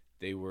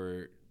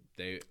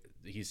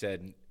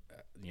said,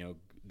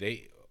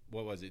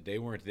 what was it? They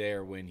weren't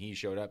there when he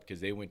showed up because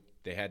they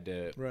had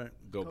to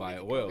go buy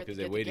oil because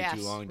they waited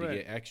too long to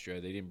get extra.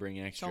 They didn't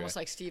bring extra. It's almost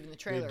like Steve in the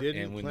trailer. They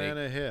didn't plan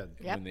ahead.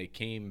 When they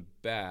came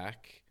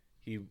back,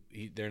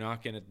 they're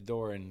knocking at the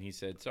door, and he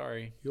said,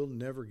 "Sorry, you'll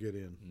never get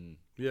in."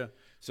 Yeah.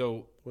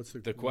 So what's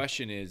the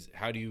question is,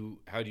 how do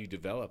you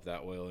develop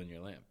that oil in your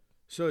lamp?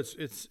 So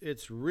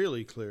it's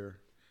really clear.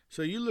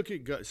 So you look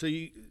at God. So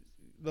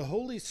the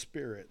Holy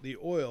Spirit, the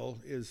oil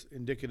is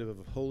indicative of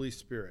a Holy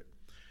Spirit,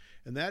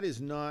 and that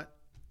is not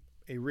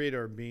a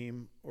radar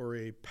beam or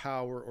a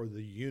power or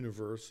the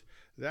universe.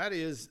 That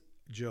is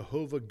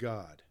Jehovah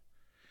God.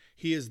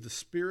 He is the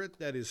Spirit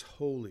that is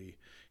holy.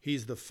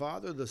 He's the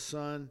Father, the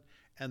Son,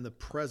 and the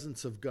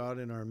presence of God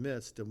in our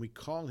midst, and we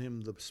call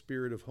him the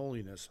Spirit of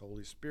holiness,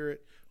 Holy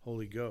Spirit,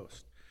 Holy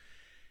Ghost.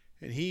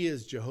 And he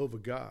is Jehovah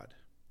God.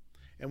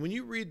 And when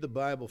you read the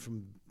Bible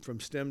from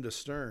stem to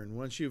stern,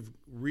 once you've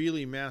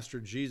really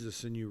mastered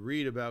Jesus and you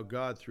read about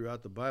God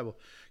throughout the Bible,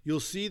 you'll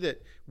see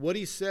that what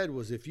he said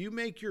was, if you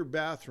make your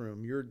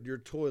bathroom, your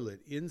toilet,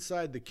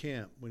 inside the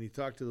camp, when he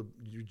talked to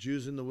the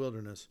Jews in the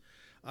wilderness,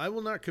 I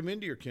will not come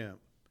into your camp.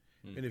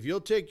 And if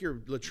you'll take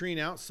your latrine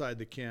outside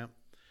the camp,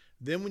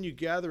 then when you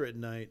gather at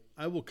night,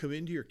 I will come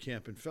into your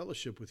camp and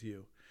fellowship with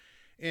you.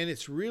 And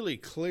it's really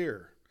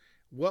clear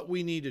what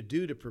we need to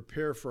do to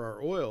prepare for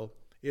our oil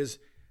is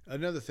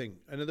another thing,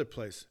 another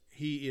place.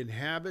 He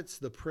inhabits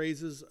the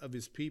praises of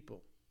his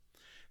people.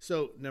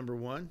 So, number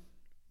one,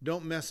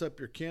 don't mess up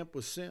your camp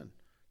with sin.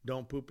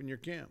 Don't poop in your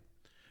camp.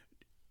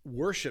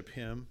 Worship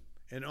him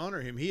and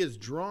honor him. He is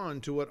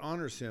drawn to what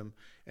honors him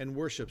and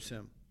worships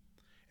him.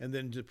 And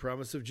then the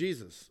promise of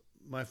Jesus,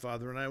 my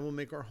Father and I will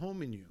make our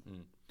home in you.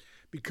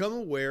 Become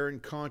aware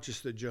and conscious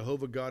that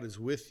Jehovah God is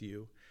with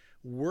you.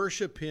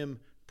 Worship him,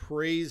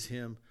 praise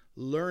him,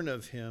 learn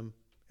of him,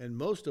 and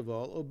most of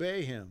all,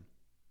 obey him.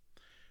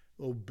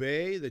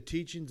 Obey the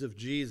teachings of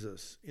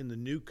Jesus in the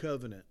new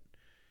covenant,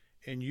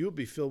 and you'll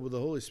be filled with the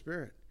Holy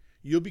Spirit.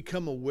 You'll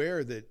become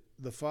aware that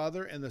the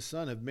Father and the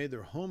Son have made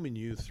their home in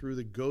you through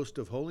the ghost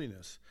of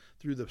holiness,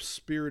 through the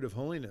Spirit of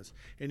holiness,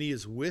 and he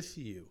is with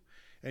you.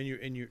 And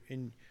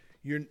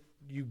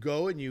you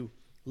go and you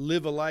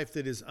live a life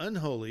that is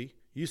unholy.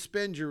 You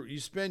spend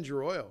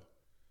your oil.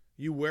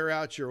 You wear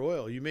out your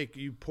oil.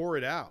 You pour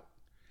it out.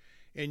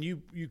 And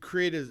you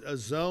create a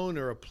zone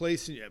or a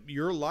place in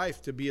your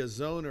life to be a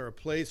zone or a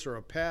place or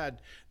a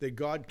pad that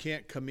God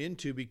can't come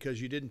into because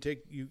you didn't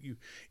take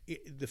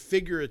the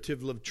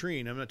figurative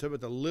latrine. I'm not talking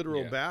about the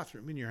literal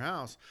bathroom in your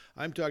house.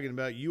 I'm talking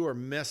about you are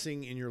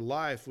messing in your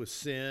life with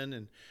sin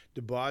and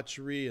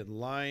debauchery and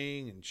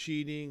lying and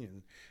cheating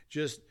and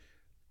just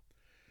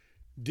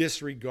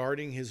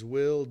disregarding his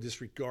will,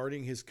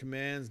 disregarding his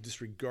commands,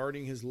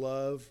 disregarding his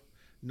love,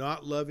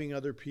 not loving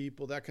other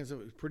people, that kind of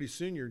stuff. Pretty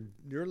soon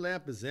your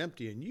lamp is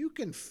empty, and you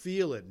can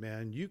feel it,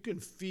 man. You can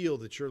feel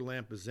that your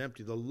lamp is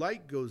empty. The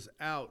light goes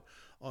out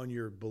on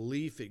your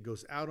belief. It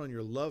goes out on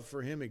your love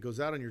for him. It goes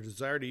out on your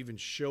desire to even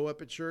show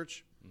up at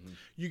church.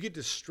 You get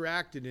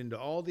distracted into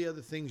all the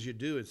other things you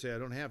do and say, I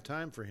don't have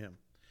time for him.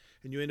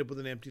 And you end up with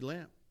an empty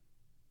lamp.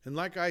 And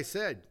like I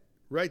said,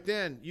 right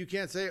then, you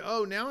can't say,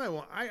 oh,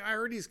 now I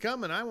heard he's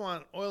coming. I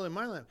want oil in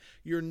my lamp.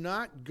 You're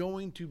not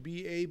going to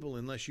be able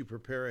unless you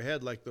prepare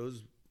ahead like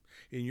those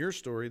in your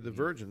story, the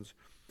virgins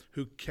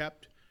who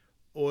kept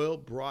oil,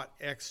 brought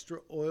extra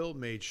oil,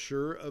 made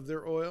sure of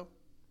their oil,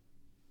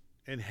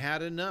 and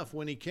had enough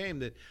when he came.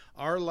 That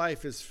our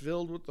life is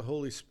filled with the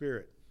Holy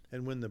Spirit.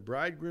 And when the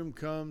bridegroom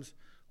comes,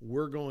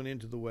 we're going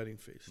into the wedding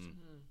feast.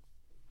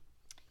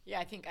 Yeah,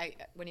 I think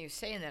when he was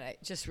saying that, I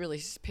just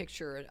really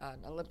picture an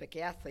Olympic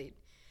athlete.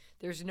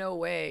 There's no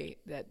way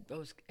that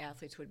those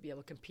athletes would be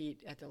able to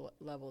compete at the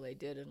level they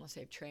did unless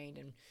they've trained.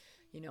 And,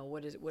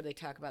 what do they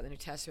talk about in the New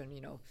Testament?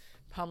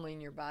 Pummeling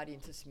your body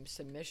into some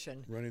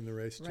submission. Running the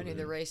race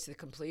to the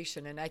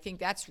completion. And I think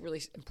that's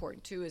really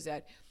important, too, is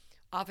that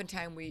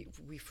oftentimes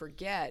we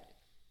forget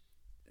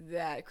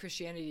that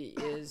Christianity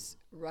is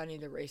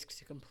running the race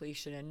to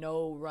completion, and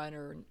no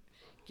runner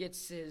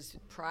gets his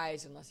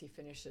prize unless he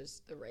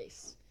finishes the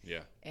race.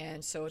 Yeah.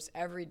 And so it's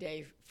every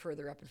day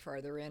further up and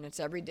farther in. It's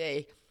every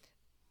day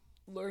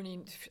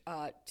learning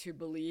to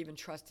believe and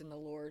trust in the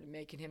Lord,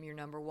 making him your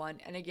number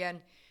one. And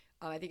again,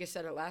 I think I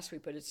said it last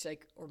week, but it's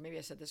like, or maybe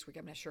I said this week,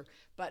 I'm not sure.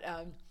 But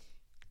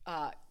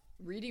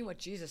reading what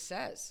Jesus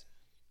says.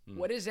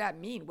 What does that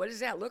mean? What does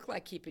that look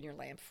like, keeping your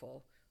lamp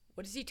full?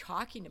 What is he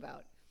talking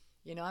about?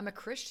 I'm a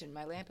Christian.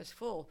 My lamp is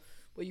full.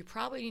 Well, you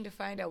probably need to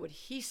find out what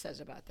he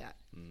says about that,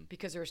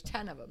 because there's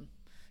 10 of them,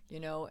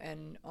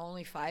 and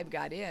only 5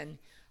 got in.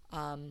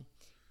 And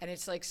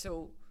it's like,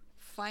 so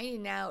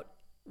finding out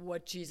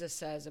what Jesus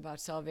says about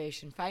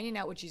salvation, finding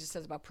out what Jesus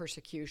says about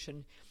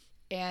persecution,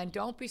 and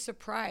don't be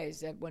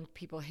surprised that when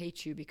people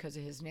hate you because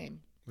of his name.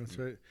 That's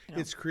right.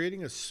 It's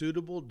creating a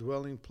suitable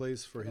dwelling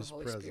place for his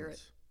Holy presence.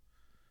 Spirit.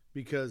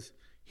 Because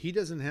he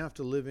doesn't have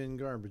to live in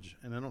garbage,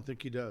 and I don't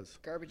think he does.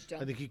 Garbage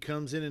dump. I think he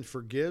comes in and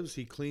forgives.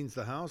 He cleans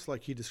the house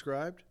like he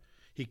described.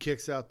 He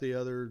kicks out the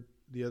other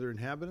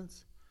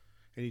inhabitants,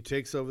 and he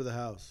takes over the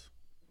house.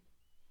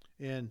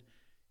 And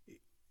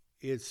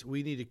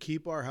we need to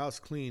keep our house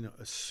clean,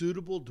 a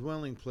suitable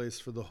dwelling place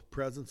for the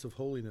presence of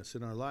holiness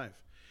in our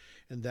life.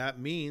 And that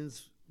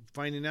means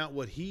finding out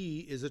what he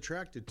is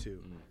attracted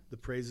to, the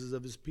praises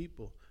of his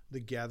people, the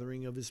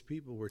gathering of his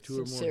people, where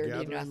 2 or more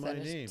gather in my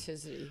name.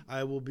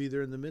 I will be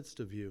there in the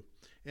midst of you.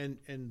 And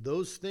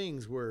those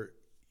things where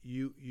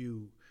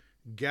you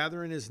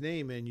gather in his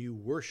name and you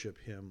worship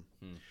him.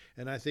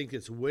 And I think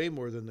it's way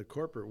more than the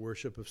corporate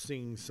worship of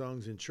singing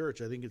songs in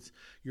church. I think it's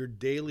your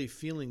daily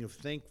feeling of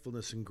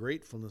thankfulness and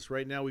gratefulness.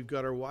 Right now we've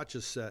got our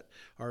watches set,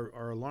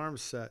 our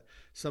alarms set,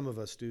 some of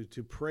us do,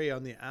 to pray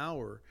on the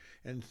hour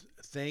and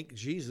thank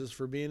Jesus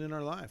for being in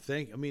our life.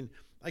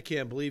 I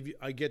can't believe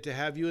I get to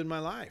have you in my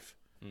life.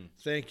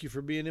 Thank you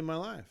for being in my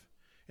life.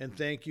 And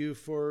thank you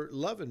for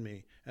loving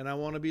me. And I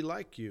want to be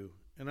like you.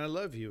 And I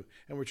love you.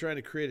 And we're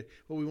trying to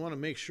what we want to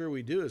make sure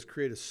we do is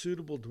create a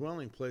suitable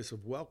dwelling place of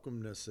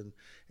welcomeness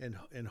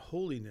and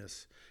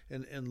holiness.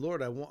 And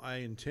Lord, I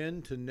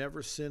intend to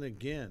never sin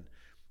again.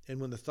 And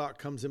when the thought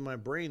comes in my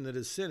brain that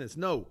is sin, it's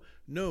no,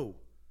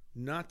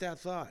 not that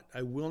thought.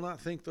 I will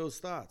not think those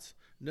thoughts.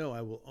 No,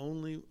 I will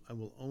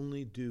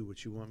only do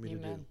what you want me to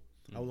do.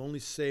 I will only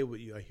say what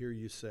I hear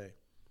you say.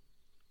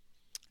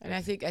 And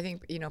I think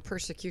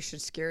persecution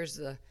scares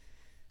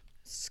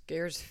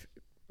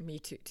me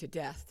to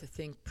death to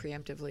think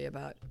preemptively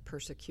about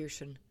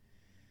persecution.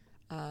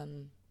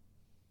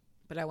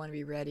 But I want to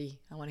be ready.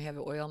 I want to have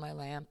oil in my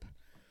lamp.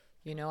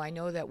 I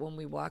know that when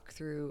we walk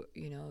through,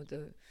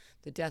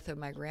 the death of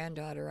my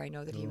granddaughter, I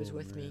know that he was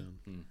with me.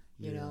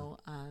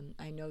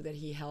 I know that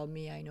he held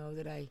me. I know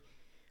that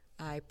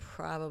I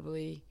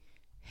probably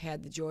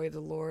had the joy of the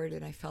Lord,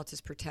 and I felt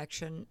his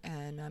protection.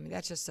 And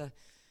that's just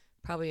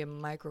probably a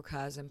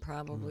microcosm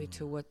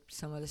to what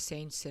some of the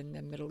saints in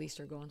the Middle East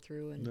are going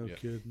through,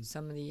 and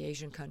some of the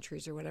Asian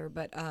countries or whatever.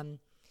 But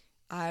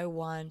I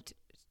want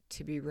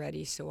to be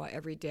ready. So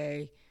every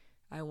day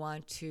I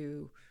want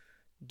to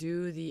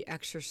do the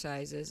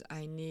exercises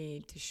I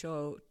need to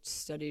show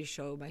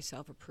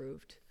myself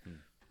approved.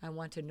 I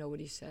want to know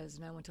what he says,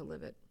 and I want to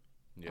live it.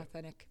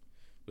 Authentic.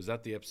 Was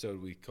that the episode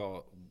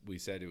we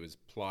said it was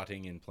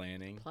plotting and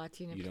planning?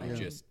 Plotting and you planning.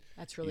 Don't just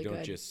that's really good. You don't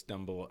good. just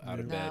stumble out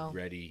of bed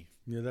ready.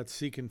 Yeah, that's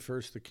seeking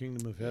first the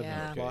kingdom of heaven.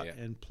 Yeah. Plot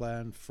and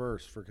plan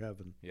first for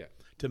heaven. Yeah.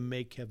 To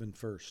make heaven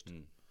first.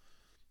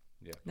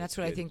 Yeah. That's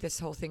what I think this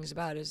whole thing's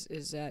about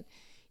is that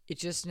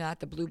it's just not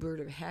the bluebird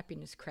of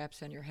happiness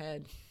craps on your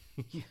head.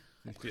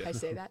 Did I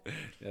say that?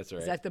 That's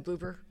right. Is that the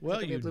blooper?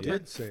 Well, you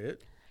did say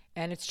it.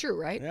 And it's true,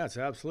 right? Yeah, it's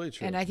absolutely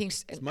true. And I think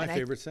it's my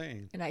favorite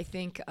saying. And I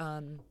think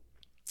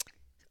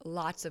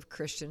lots of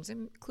Christians,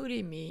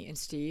 including me and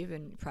Steve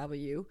and probably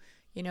you,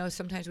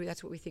 sometimes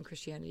that's what we think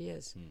Christianity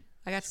is.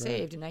 I got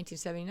saved in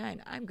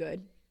 1979. I'm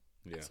good.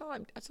 Yeah. That's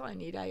all I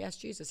need. I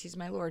asked Jesus. He's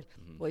my Lord.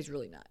 Well, he's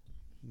really not.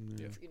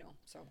 Yeah.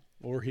 So.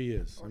 Or he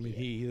is. Or I mean,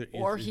 he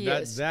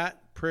is.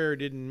 That prayer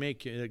didn't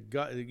make it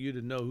got you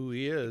to know who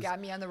he is. It got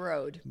me on the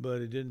road.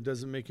 But it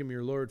doesn't make him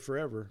your Lord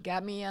forever.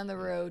 Got me on the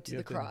road to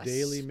the cross. You have to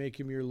daily make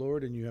him your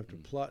Lord, and you have to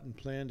plot and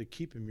plan to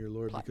keep him your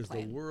Lord, because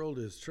the world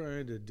is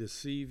trying to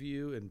deceive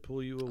you and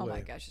pull you away. Oh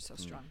my gosh, it's so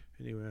strong.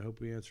 Anyway, I hope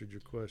we answered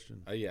your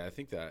question. Yeah, I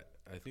think that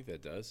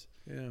does.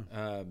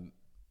 Yeah.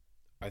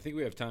 I think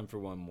we have time for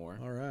one more.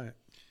 All right.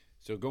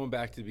 So going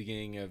back to the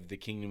beginning of the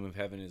kingdom of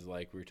heaven is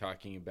like we were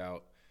talking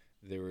about.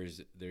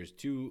 There's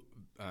two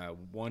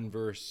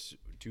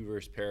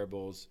 2-verse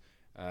parables.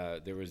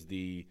 There was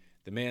the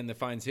man that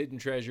finds hidden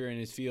treasure in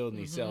his field,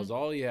 and he sells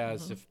all he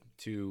has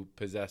to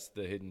possess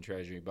the hidden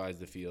treasure. He buys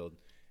the field,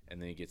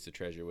 and then he gets the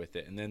treasure with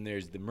it. And then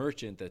there's the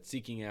merchant that's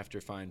seeking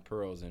after fine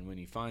pearls, and when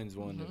he finds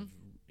one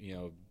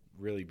of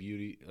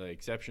really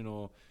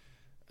exceptional,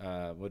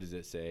 what does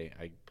it say?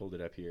 I pulled it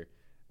up here.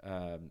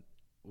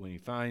 When he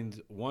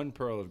finds one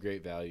pearl of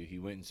great value, he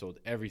went and sold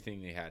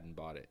everything they had and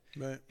bought it.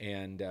 Right.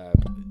 And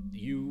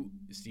you,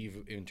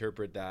 Steve,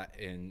 interpret that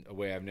in a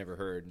way I've never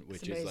heard,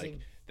 which is like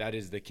that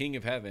is the King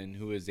of Heaven,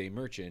 who is a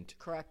merchant,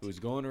 correct, who's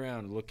going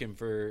around looking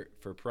for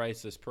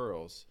priceless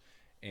pearls,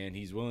 and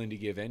he's willing to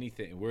give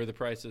anything. We're the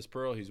priceless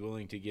pearl. He's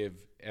willing to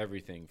give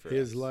everything for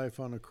his us. life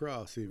on a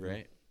cross, even.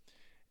 Right.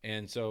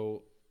 And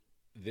so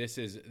this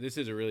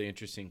is a really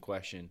interesting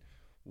question.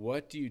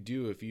 What do you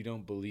do if you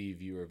don't believe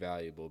you are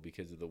valuable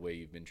because of the way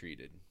you've been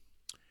treated?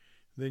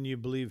 Then you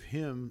believe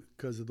him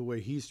because of the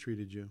way he's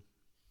treated you.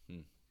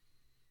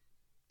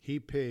 He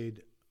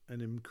paid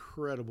an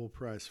incredible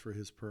price for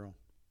his pearl.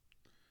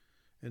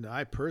 And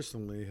I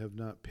personally have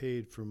not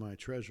paid for my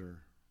treasure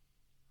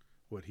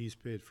what he's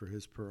paid for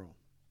his pearl.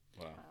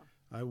 Wow.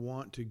 I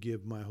want to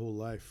give my whole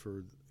life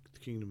for the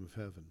kingdom of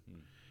heaven.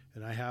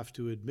 And I have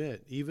to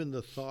admit, even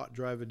the thought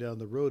driving down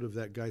the road of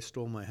that guy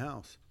stole my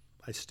house,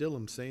 I still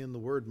am saying the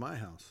word my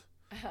house.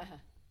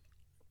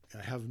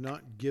 I have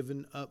not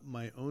given up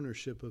my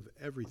ownership of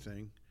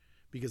everything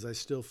because I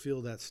still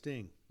feel that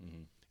sting.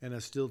 And I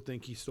still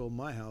think he stole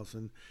my house.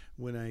 And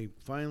when I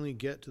finally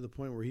get to the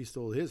point where he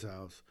stole his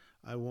house,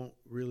 I won't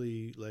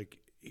really,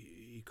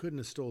 he couldn't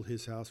have stole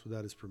his house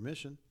without his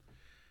permission.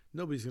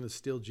 Nobody's going to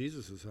steal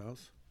Jesus'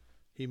 house.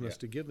 He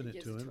must have given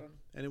it to him.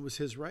 And it was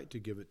his right to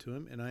give it to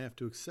him. And I have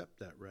to accept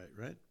that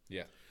right?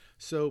 Yeah.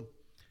 So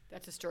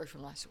that's a story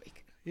from last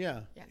week.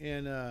 Yeah.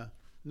 And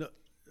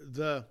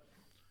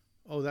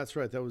that's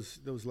right. That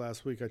was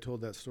last week. I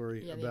told that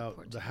story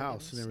about the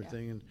house and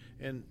everything,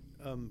 and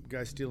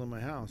guy stealing my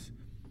house.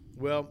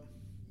 Well,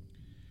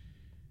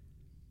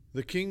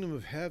 the kingdom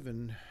of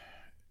heaven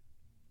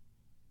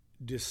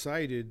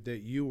decided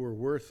that you were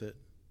worth it.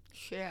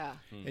 Yeah.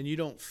 And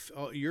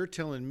you're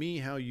telling me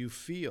how you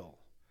feel.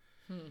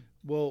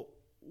 Well,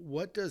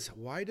 why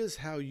does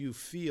how you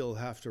feel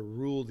have to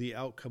rule the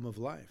outcome of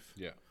life?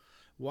 Yeah.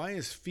 Why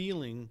is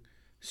feeling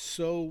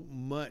so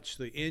much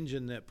the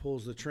engine that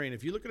pulls the train?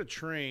 If you look at a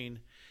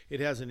train,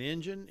 it has an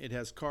engine, it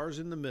has cars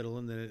in the middle,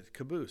 and then a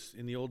caboose.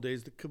 In the old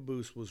days, the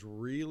caboose was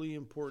really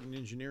important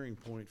engineering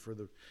point for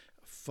the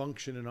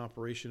function and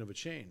operation of a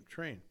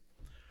train.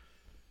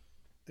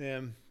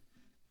 And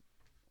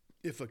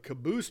if a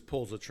caboose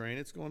pulls a train,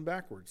 it's going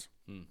backwards.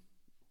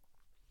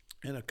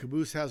 And a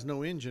caboose has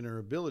no engine or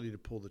ability to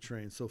pull the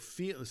train. So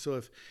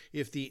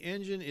if the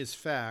engine is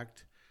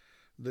fact,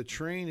 the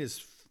train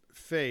is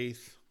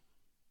faith,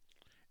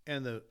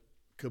 and the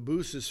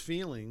caboose is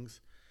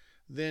feelings,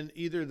 then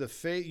either the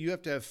faith, you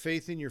have to have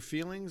faith in your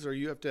feelings, or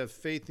you have to have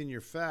faith in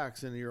your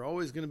facts, and you're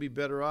always going to be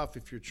better off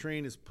if your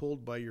train is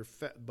pulled by your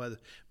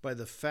by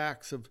the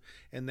facts of,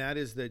 and that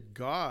is that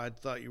God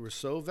thought you were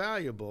so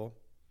valuable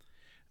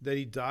that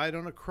he died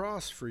on a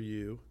cross for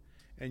you,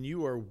 and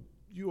you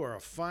are a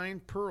fine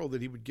pearl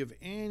that he would give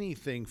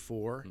anything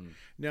for.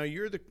 Now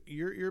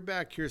you're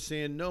back here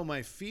saying, no,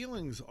 my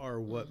feelings are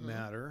what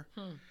matter.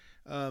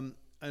 And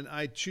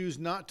I choose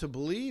not to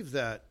believe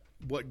that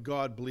what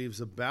God believes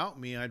about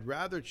me. I'd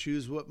rather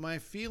choose what my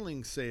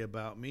feelings say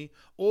about me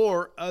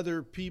or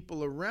other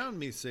people around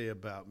me say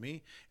about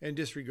me, and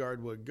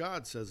disregard what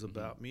God says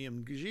about me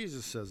and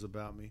Jesus says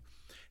about me.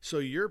 So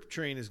your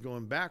train is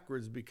going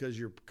backwards because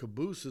your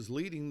caboose is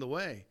leading the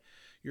way.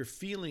 Your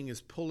feeling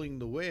is pulling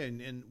the way,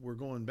 and we're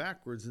going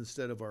backwards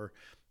instead of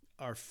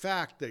our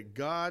fact that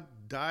God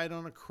died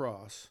on a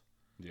cross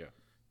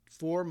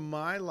for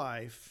my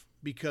life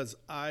because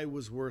I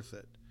was worth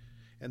it.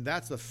 And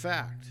that's a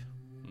fact,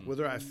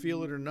 whether I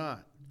feel it or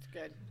not. It's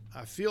good.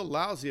 I feel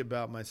lousy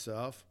about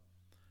myself.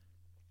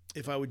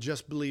 If I would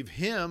just believe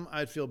him,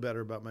 I'd feel better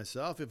about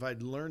myself. If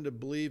I'd learn to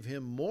believe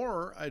him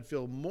more, I'd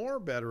feel more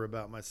better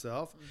about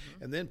myself.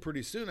 And then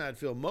pretty soon I'd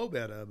feel mo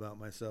better about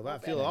myself. I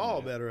feel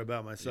all better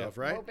about myself,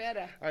 right? Mo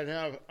better.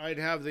 I'd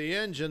have the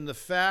engine, the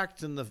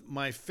fact, and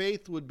my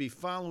faith would be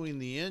following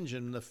the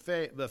engine, the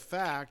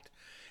fact,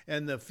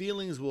 and the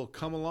feelings will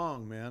come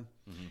along, man.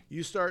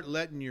 You start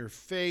letting your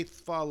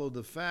faith follow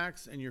the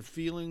facts, and your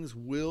feelings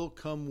will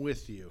come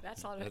with you.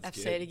 That's all. I That's have to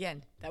good. say it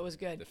again. That was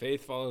good. The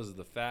faith follows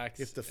the facts.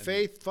 If the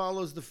faith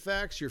follows the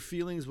facts, your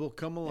feelings will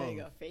come There along.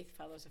 you go. Faith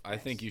follows the I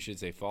facts. think you should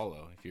say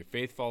follow. If your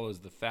faith follows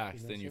the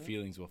facts, then your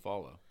feelings will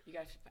follow. You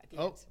got at the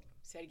Oh. end.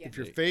 Say it again. If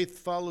your faith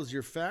follows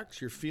your facts,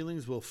 your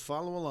feelings will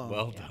follow along.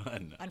 Well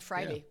done. On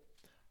Friday.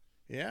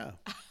 Yeah.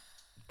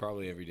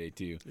 Probably every day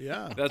too.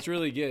 Yeah. That's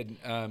really good.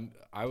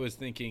 I was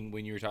thinking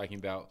when you were talking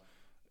about,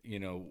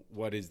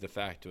 what is the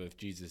fact of if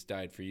Jesus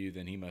died for you,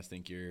 then he must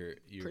think you're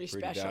Pretty pretty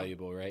special.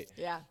 valuable, right?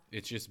 Yeah.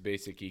 It's just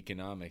basic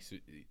economics.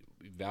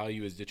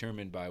 Value is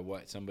determined by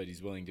what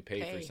somebody's willing to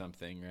pay for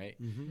something, right?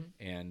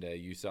 And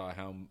you saw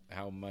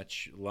how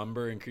much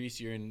lumber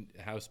increase you're in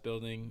house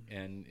building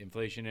and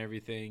inflation and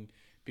everything.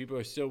 People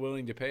are still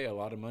willing to pay a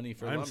lot of money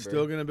for lumber. I'm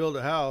still going to build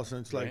a house,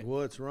 and it's like, Right.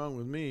 what's wrong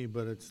with me?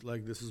 But it's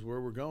like, this is where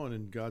we're going,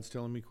 and God's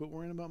telling me, quit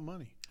worrying about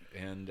money.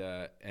 And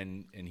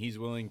he's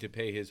willing to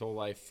pay his whole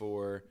life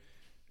for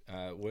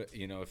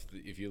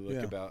if you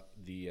look about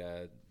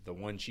the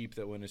one sheep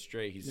that went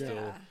astray, he's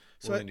still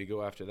willing to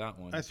go after that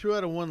one. I threw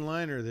out a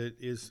one-liner that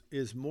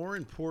is more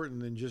important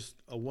than just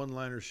a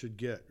one-liner should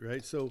get,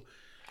 right? So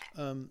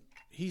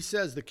he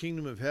says the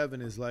kingdom of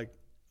heaven is like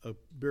a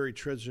buried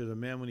treasure that a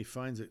man, when he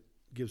finds it,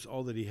 gives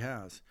all that he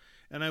has.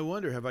 And I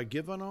wonder, have I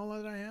given all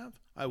that I have?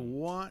 I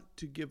want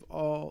to give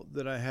all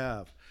that I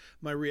have.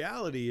 My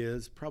reality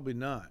is probably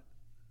not.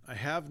 I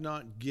have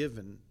not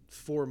given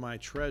for my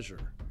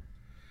treasure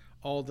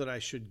all that I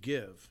should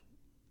give,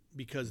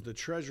 because the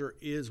treasure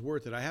is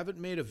worth it. I haven't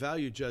made a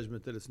value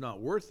judgment that it's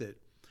not worth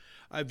it.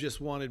 I've just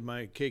wanted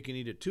my cake and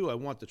eat it too. I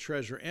want the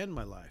treasure and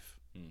my life.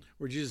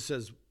 Where Jesus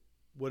says,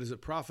 what does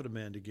it profit a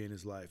man to gain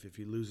his life if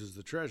he loses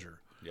the treasure?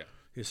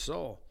 His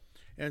soul.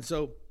 And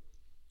so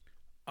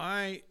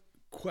I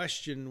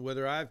question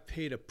whether I've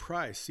paid a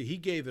price. See, he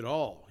gave it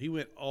all. He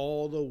went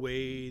all the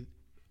way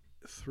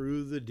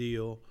through the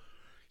deal.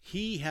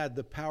 He had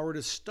the power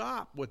to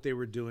stop what they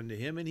were doing to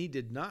him, and he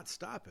did not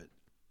stop it.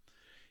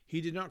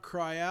 He did not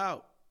cry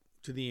out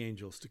to the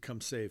angels to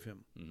come save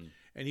him.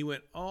 And he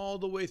went all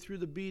the way through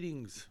the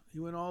beatings. He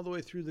went all the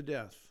way through the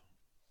death.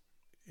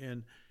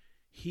 And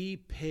he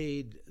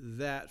paid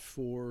that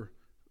for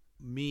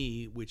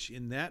me, which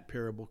in that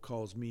parable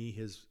calls me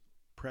his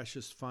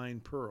precious fine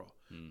pearl,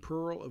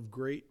 pearl of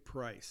great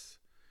price.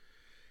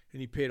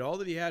 And he paid all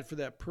that he had for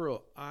that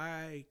pearl.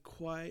 I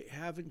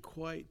haven't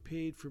quite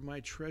paid for my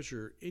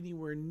treasure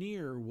anywhere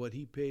near what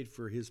he paid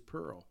for his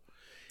pearl.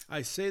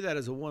 I say that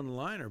as a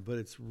one-liner, but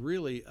it's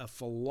really a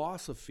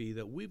philosophy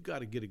that we've got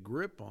to get a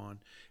grip on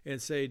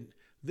and say,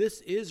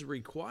 this is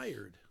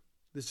required.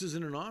 This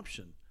isn't an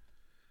option.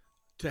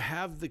 To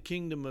have the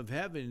kingdom of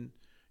heaven,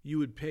 you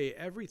would pay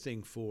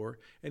everything for.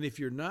 And if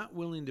you're not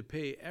willing to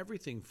pay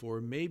everything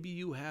for, maybe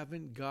you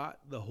haven't got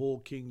the whole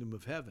kingdom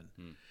of heaven.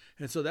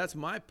 And so that's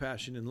my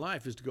passion in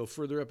life, is to go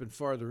further up and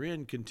farther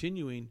in,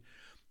 continuing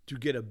to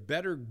get a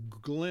better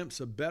glimpse,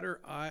 a better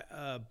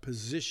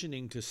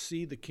positioning to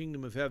see the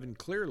kingdom of heaven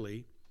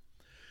clearly,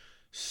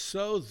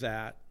 so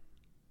that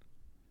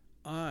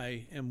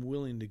I am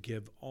willing to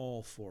give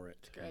all for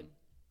it. Good.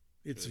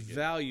 Its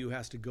value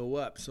has to go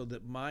up so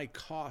that my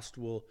cost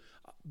will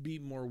be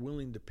more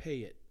willing to pay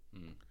it,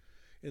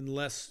 and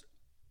less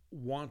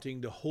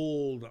wanting to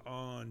hold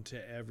on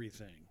to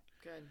everything.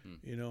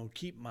 Good.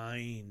 Keep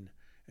mine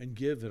and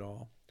give it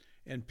all,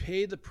 and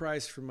pay the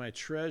price for my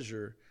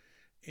treasure,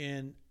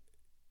 and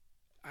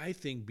I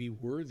think be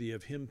worthy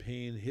of him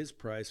paying his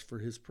price for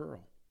his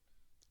pearl,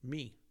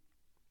 me.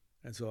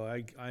 And so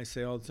I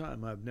say all the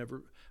time,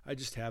 I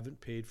just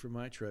haven't paid for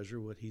my treasure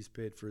what he's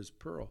paid for his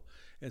pearl.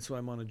 And so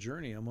I'm on a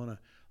journey. I'm on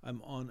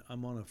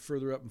a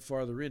further up and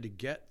farther in to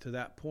get to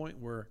that point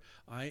where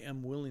I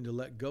am willing to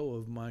let go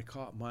of my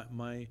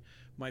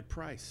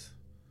price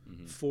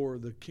for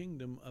the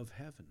kingdom of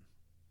heaven.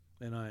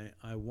 And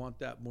I want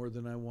that more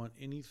than I want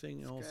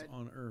anything else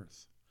on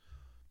earth.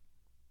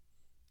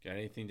 Got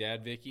anything to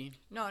add, Vicki?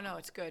 No,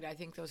 it's good. I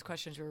think those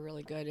questions were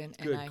really good.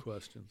 Good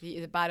questions.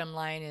 The bottom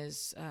line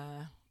is,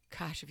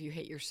 gosh, if you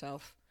hate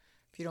yourself,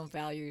 if you don't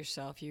value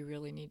yourself, you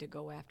really need to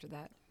go after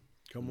that.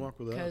 Come walk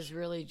with us. Because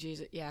really,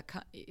 Jesus,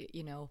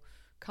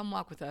 come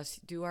walk with us.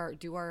 Do our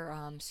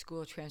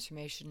school of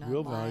transformation online.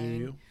 We'll value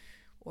you.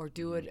 Or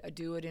do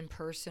it in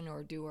person,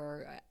 or do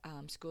our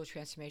school of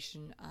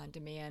transformation on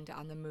demand,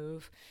 on the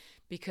move,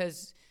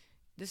 because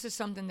this is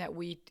something that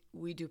we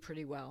do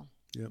pretty well.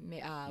 Yep.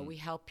 We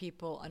help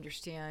people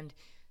understand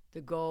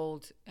the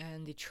gold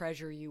and the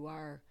treasure you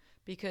are,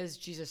 because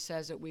Jesus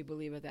says that we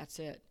believe it. That's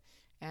it,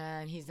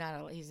 and He's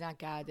not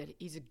God. That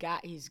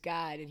He's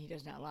God, and He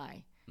does not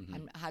lie.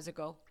 How's it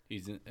go?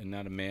 He's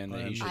not a man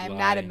that he should lie. I am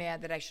not a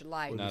man that I should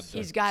lie.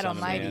 He's God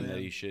Almighty. Man that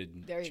He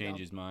should change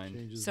his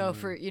mind.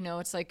 For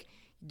it's like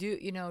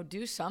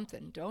do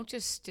something. Don't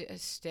just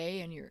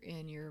stay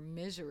in your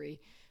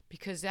misery,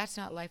 because that's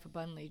not life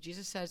abundantly.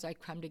 Jesus says, "I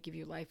come to give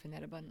you life and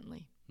that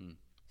abundantly."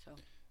 So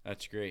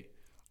that's great.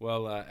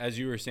 Well, as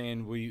you were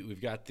saying,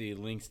 we've got the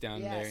links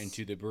down there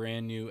into the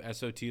brand new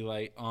SOT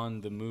Light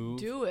on the Move.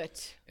 Do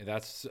it.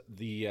 That's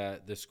the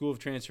School of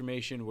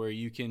Transformation, where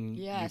you can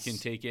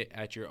take it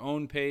at your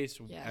own pace,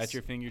 at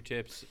your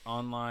fingertips,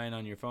 online,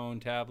 on your phone,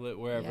 tablet,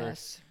 wherever.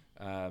 Yes.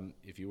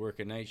 If you work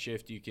a night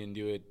shift, you can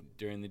do it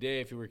during the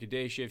day. If you work a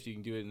day shift, you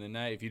can do it in the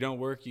night. If you don't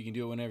work, you can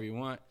do it whenever you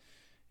want.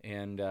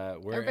 And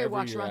wherever everybody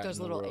walks you're around at those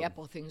in the little world.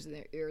 Apple things in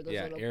their ear. Those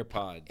little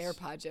AirPods.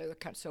 AirPods, they're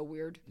kind of so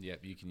weird.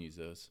 Yep, you can use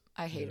those.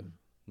 I hate them.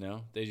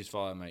 No, they just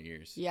fall out of my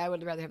ears. Yeah, I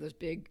would rather have those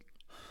big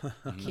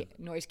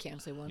noise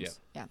canceling ones. Yep.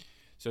 Yeah.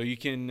 So you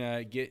can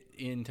get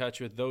in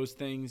touch with those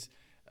things,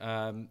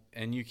 and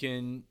you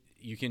can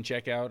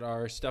check out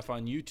our stuff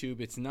on YouTube.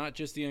 It's not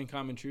just the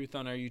Uncommon Truth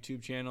on our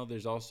YouTube channel.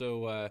 There's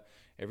also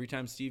every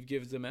time Steve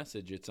gives a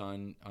message, it's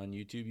on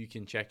YouTube. You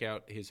can check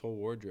out his whole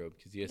wardrobe,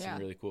 because he has some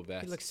really cool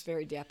vests. He looks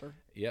very dapper.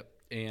 Yep.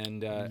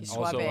 And He's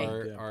also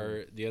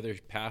suave. the other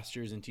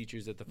pastors and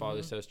teachers at the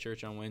Father's House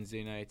Church on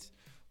Wednesday nights.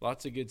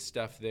 Lots of good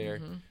stuff there.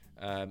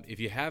 If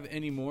you have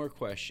any more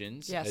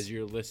questions as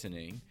you're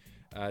listening,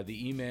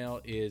 the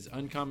email is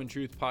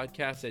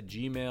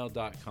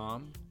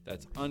uncommontruthpodcast@gmail.com.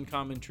 That's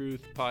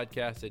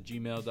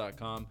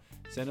uncommontruthpodcast@gmail.com.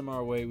 Send them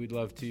our way. We'd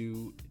love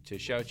to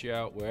shout you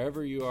out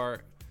wherever you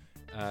are.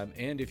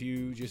 And if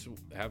you just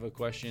have a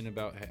question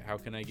about how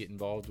can I get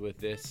involved with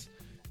this,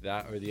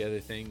 that, or the other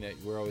thing that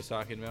we're always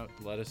talking about,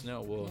 let us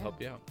know. We'll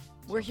help you out.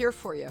 We're here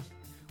for you.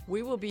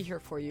 We will be here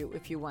for you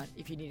if you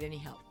need any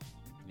help.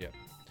 Yep.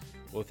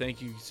 Well,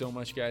 thank you so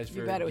much, guys,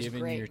 for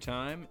giving your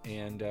time,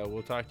 and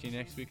we'll talk to you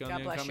next week on The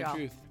Uncommon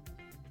Truth.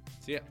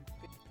 See ya.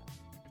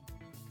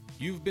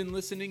 You've been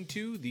listening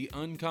to The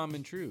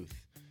Uncommon Truth.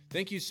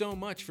 Thank you so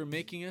much for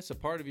making us a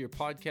part of your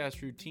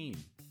podcast routine.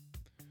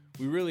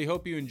 We really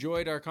hope you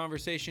enjoyed our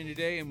conversation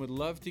today and would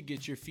love to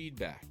get your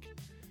feedback.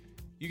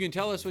 You can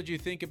tell us what you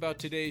think about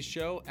today's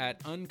show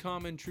at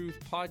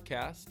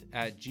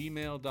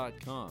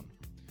uncommontruthpodcast@gmail.com.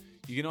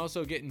 You can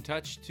also get in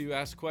touch to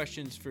ask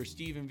questions for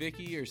Steve and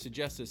Vicki, or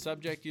suggest a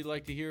subject you'd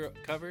like to hear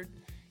covered.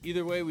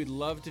 Either way, we'd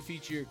love to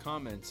feature your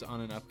comments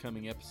on an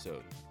upcoming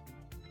episode.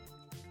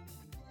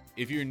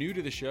 If you're new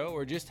to the show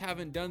or just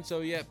haven't done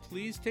so yet,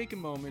 please take a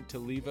moment to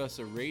leave us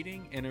a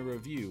rating and a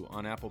review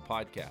on Apple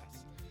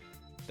Podcasts.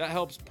 That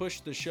helps push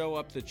the show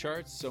up the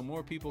charts so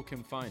more people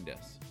can find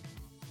us.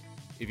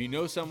 If you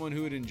know someone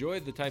who would enjoy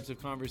the types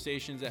of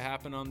conversations that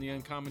happen on The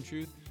Uncommon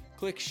Truth,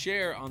 click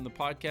share on the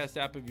podcast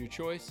app of your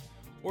choice,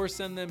 or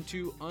send them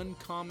to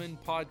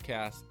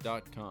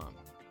uncommonpodcast.com.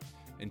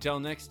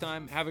 Until next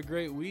time, have a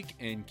great week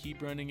and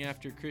keep running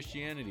after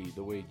Christianity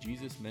the way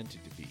Jesus meant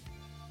it to be.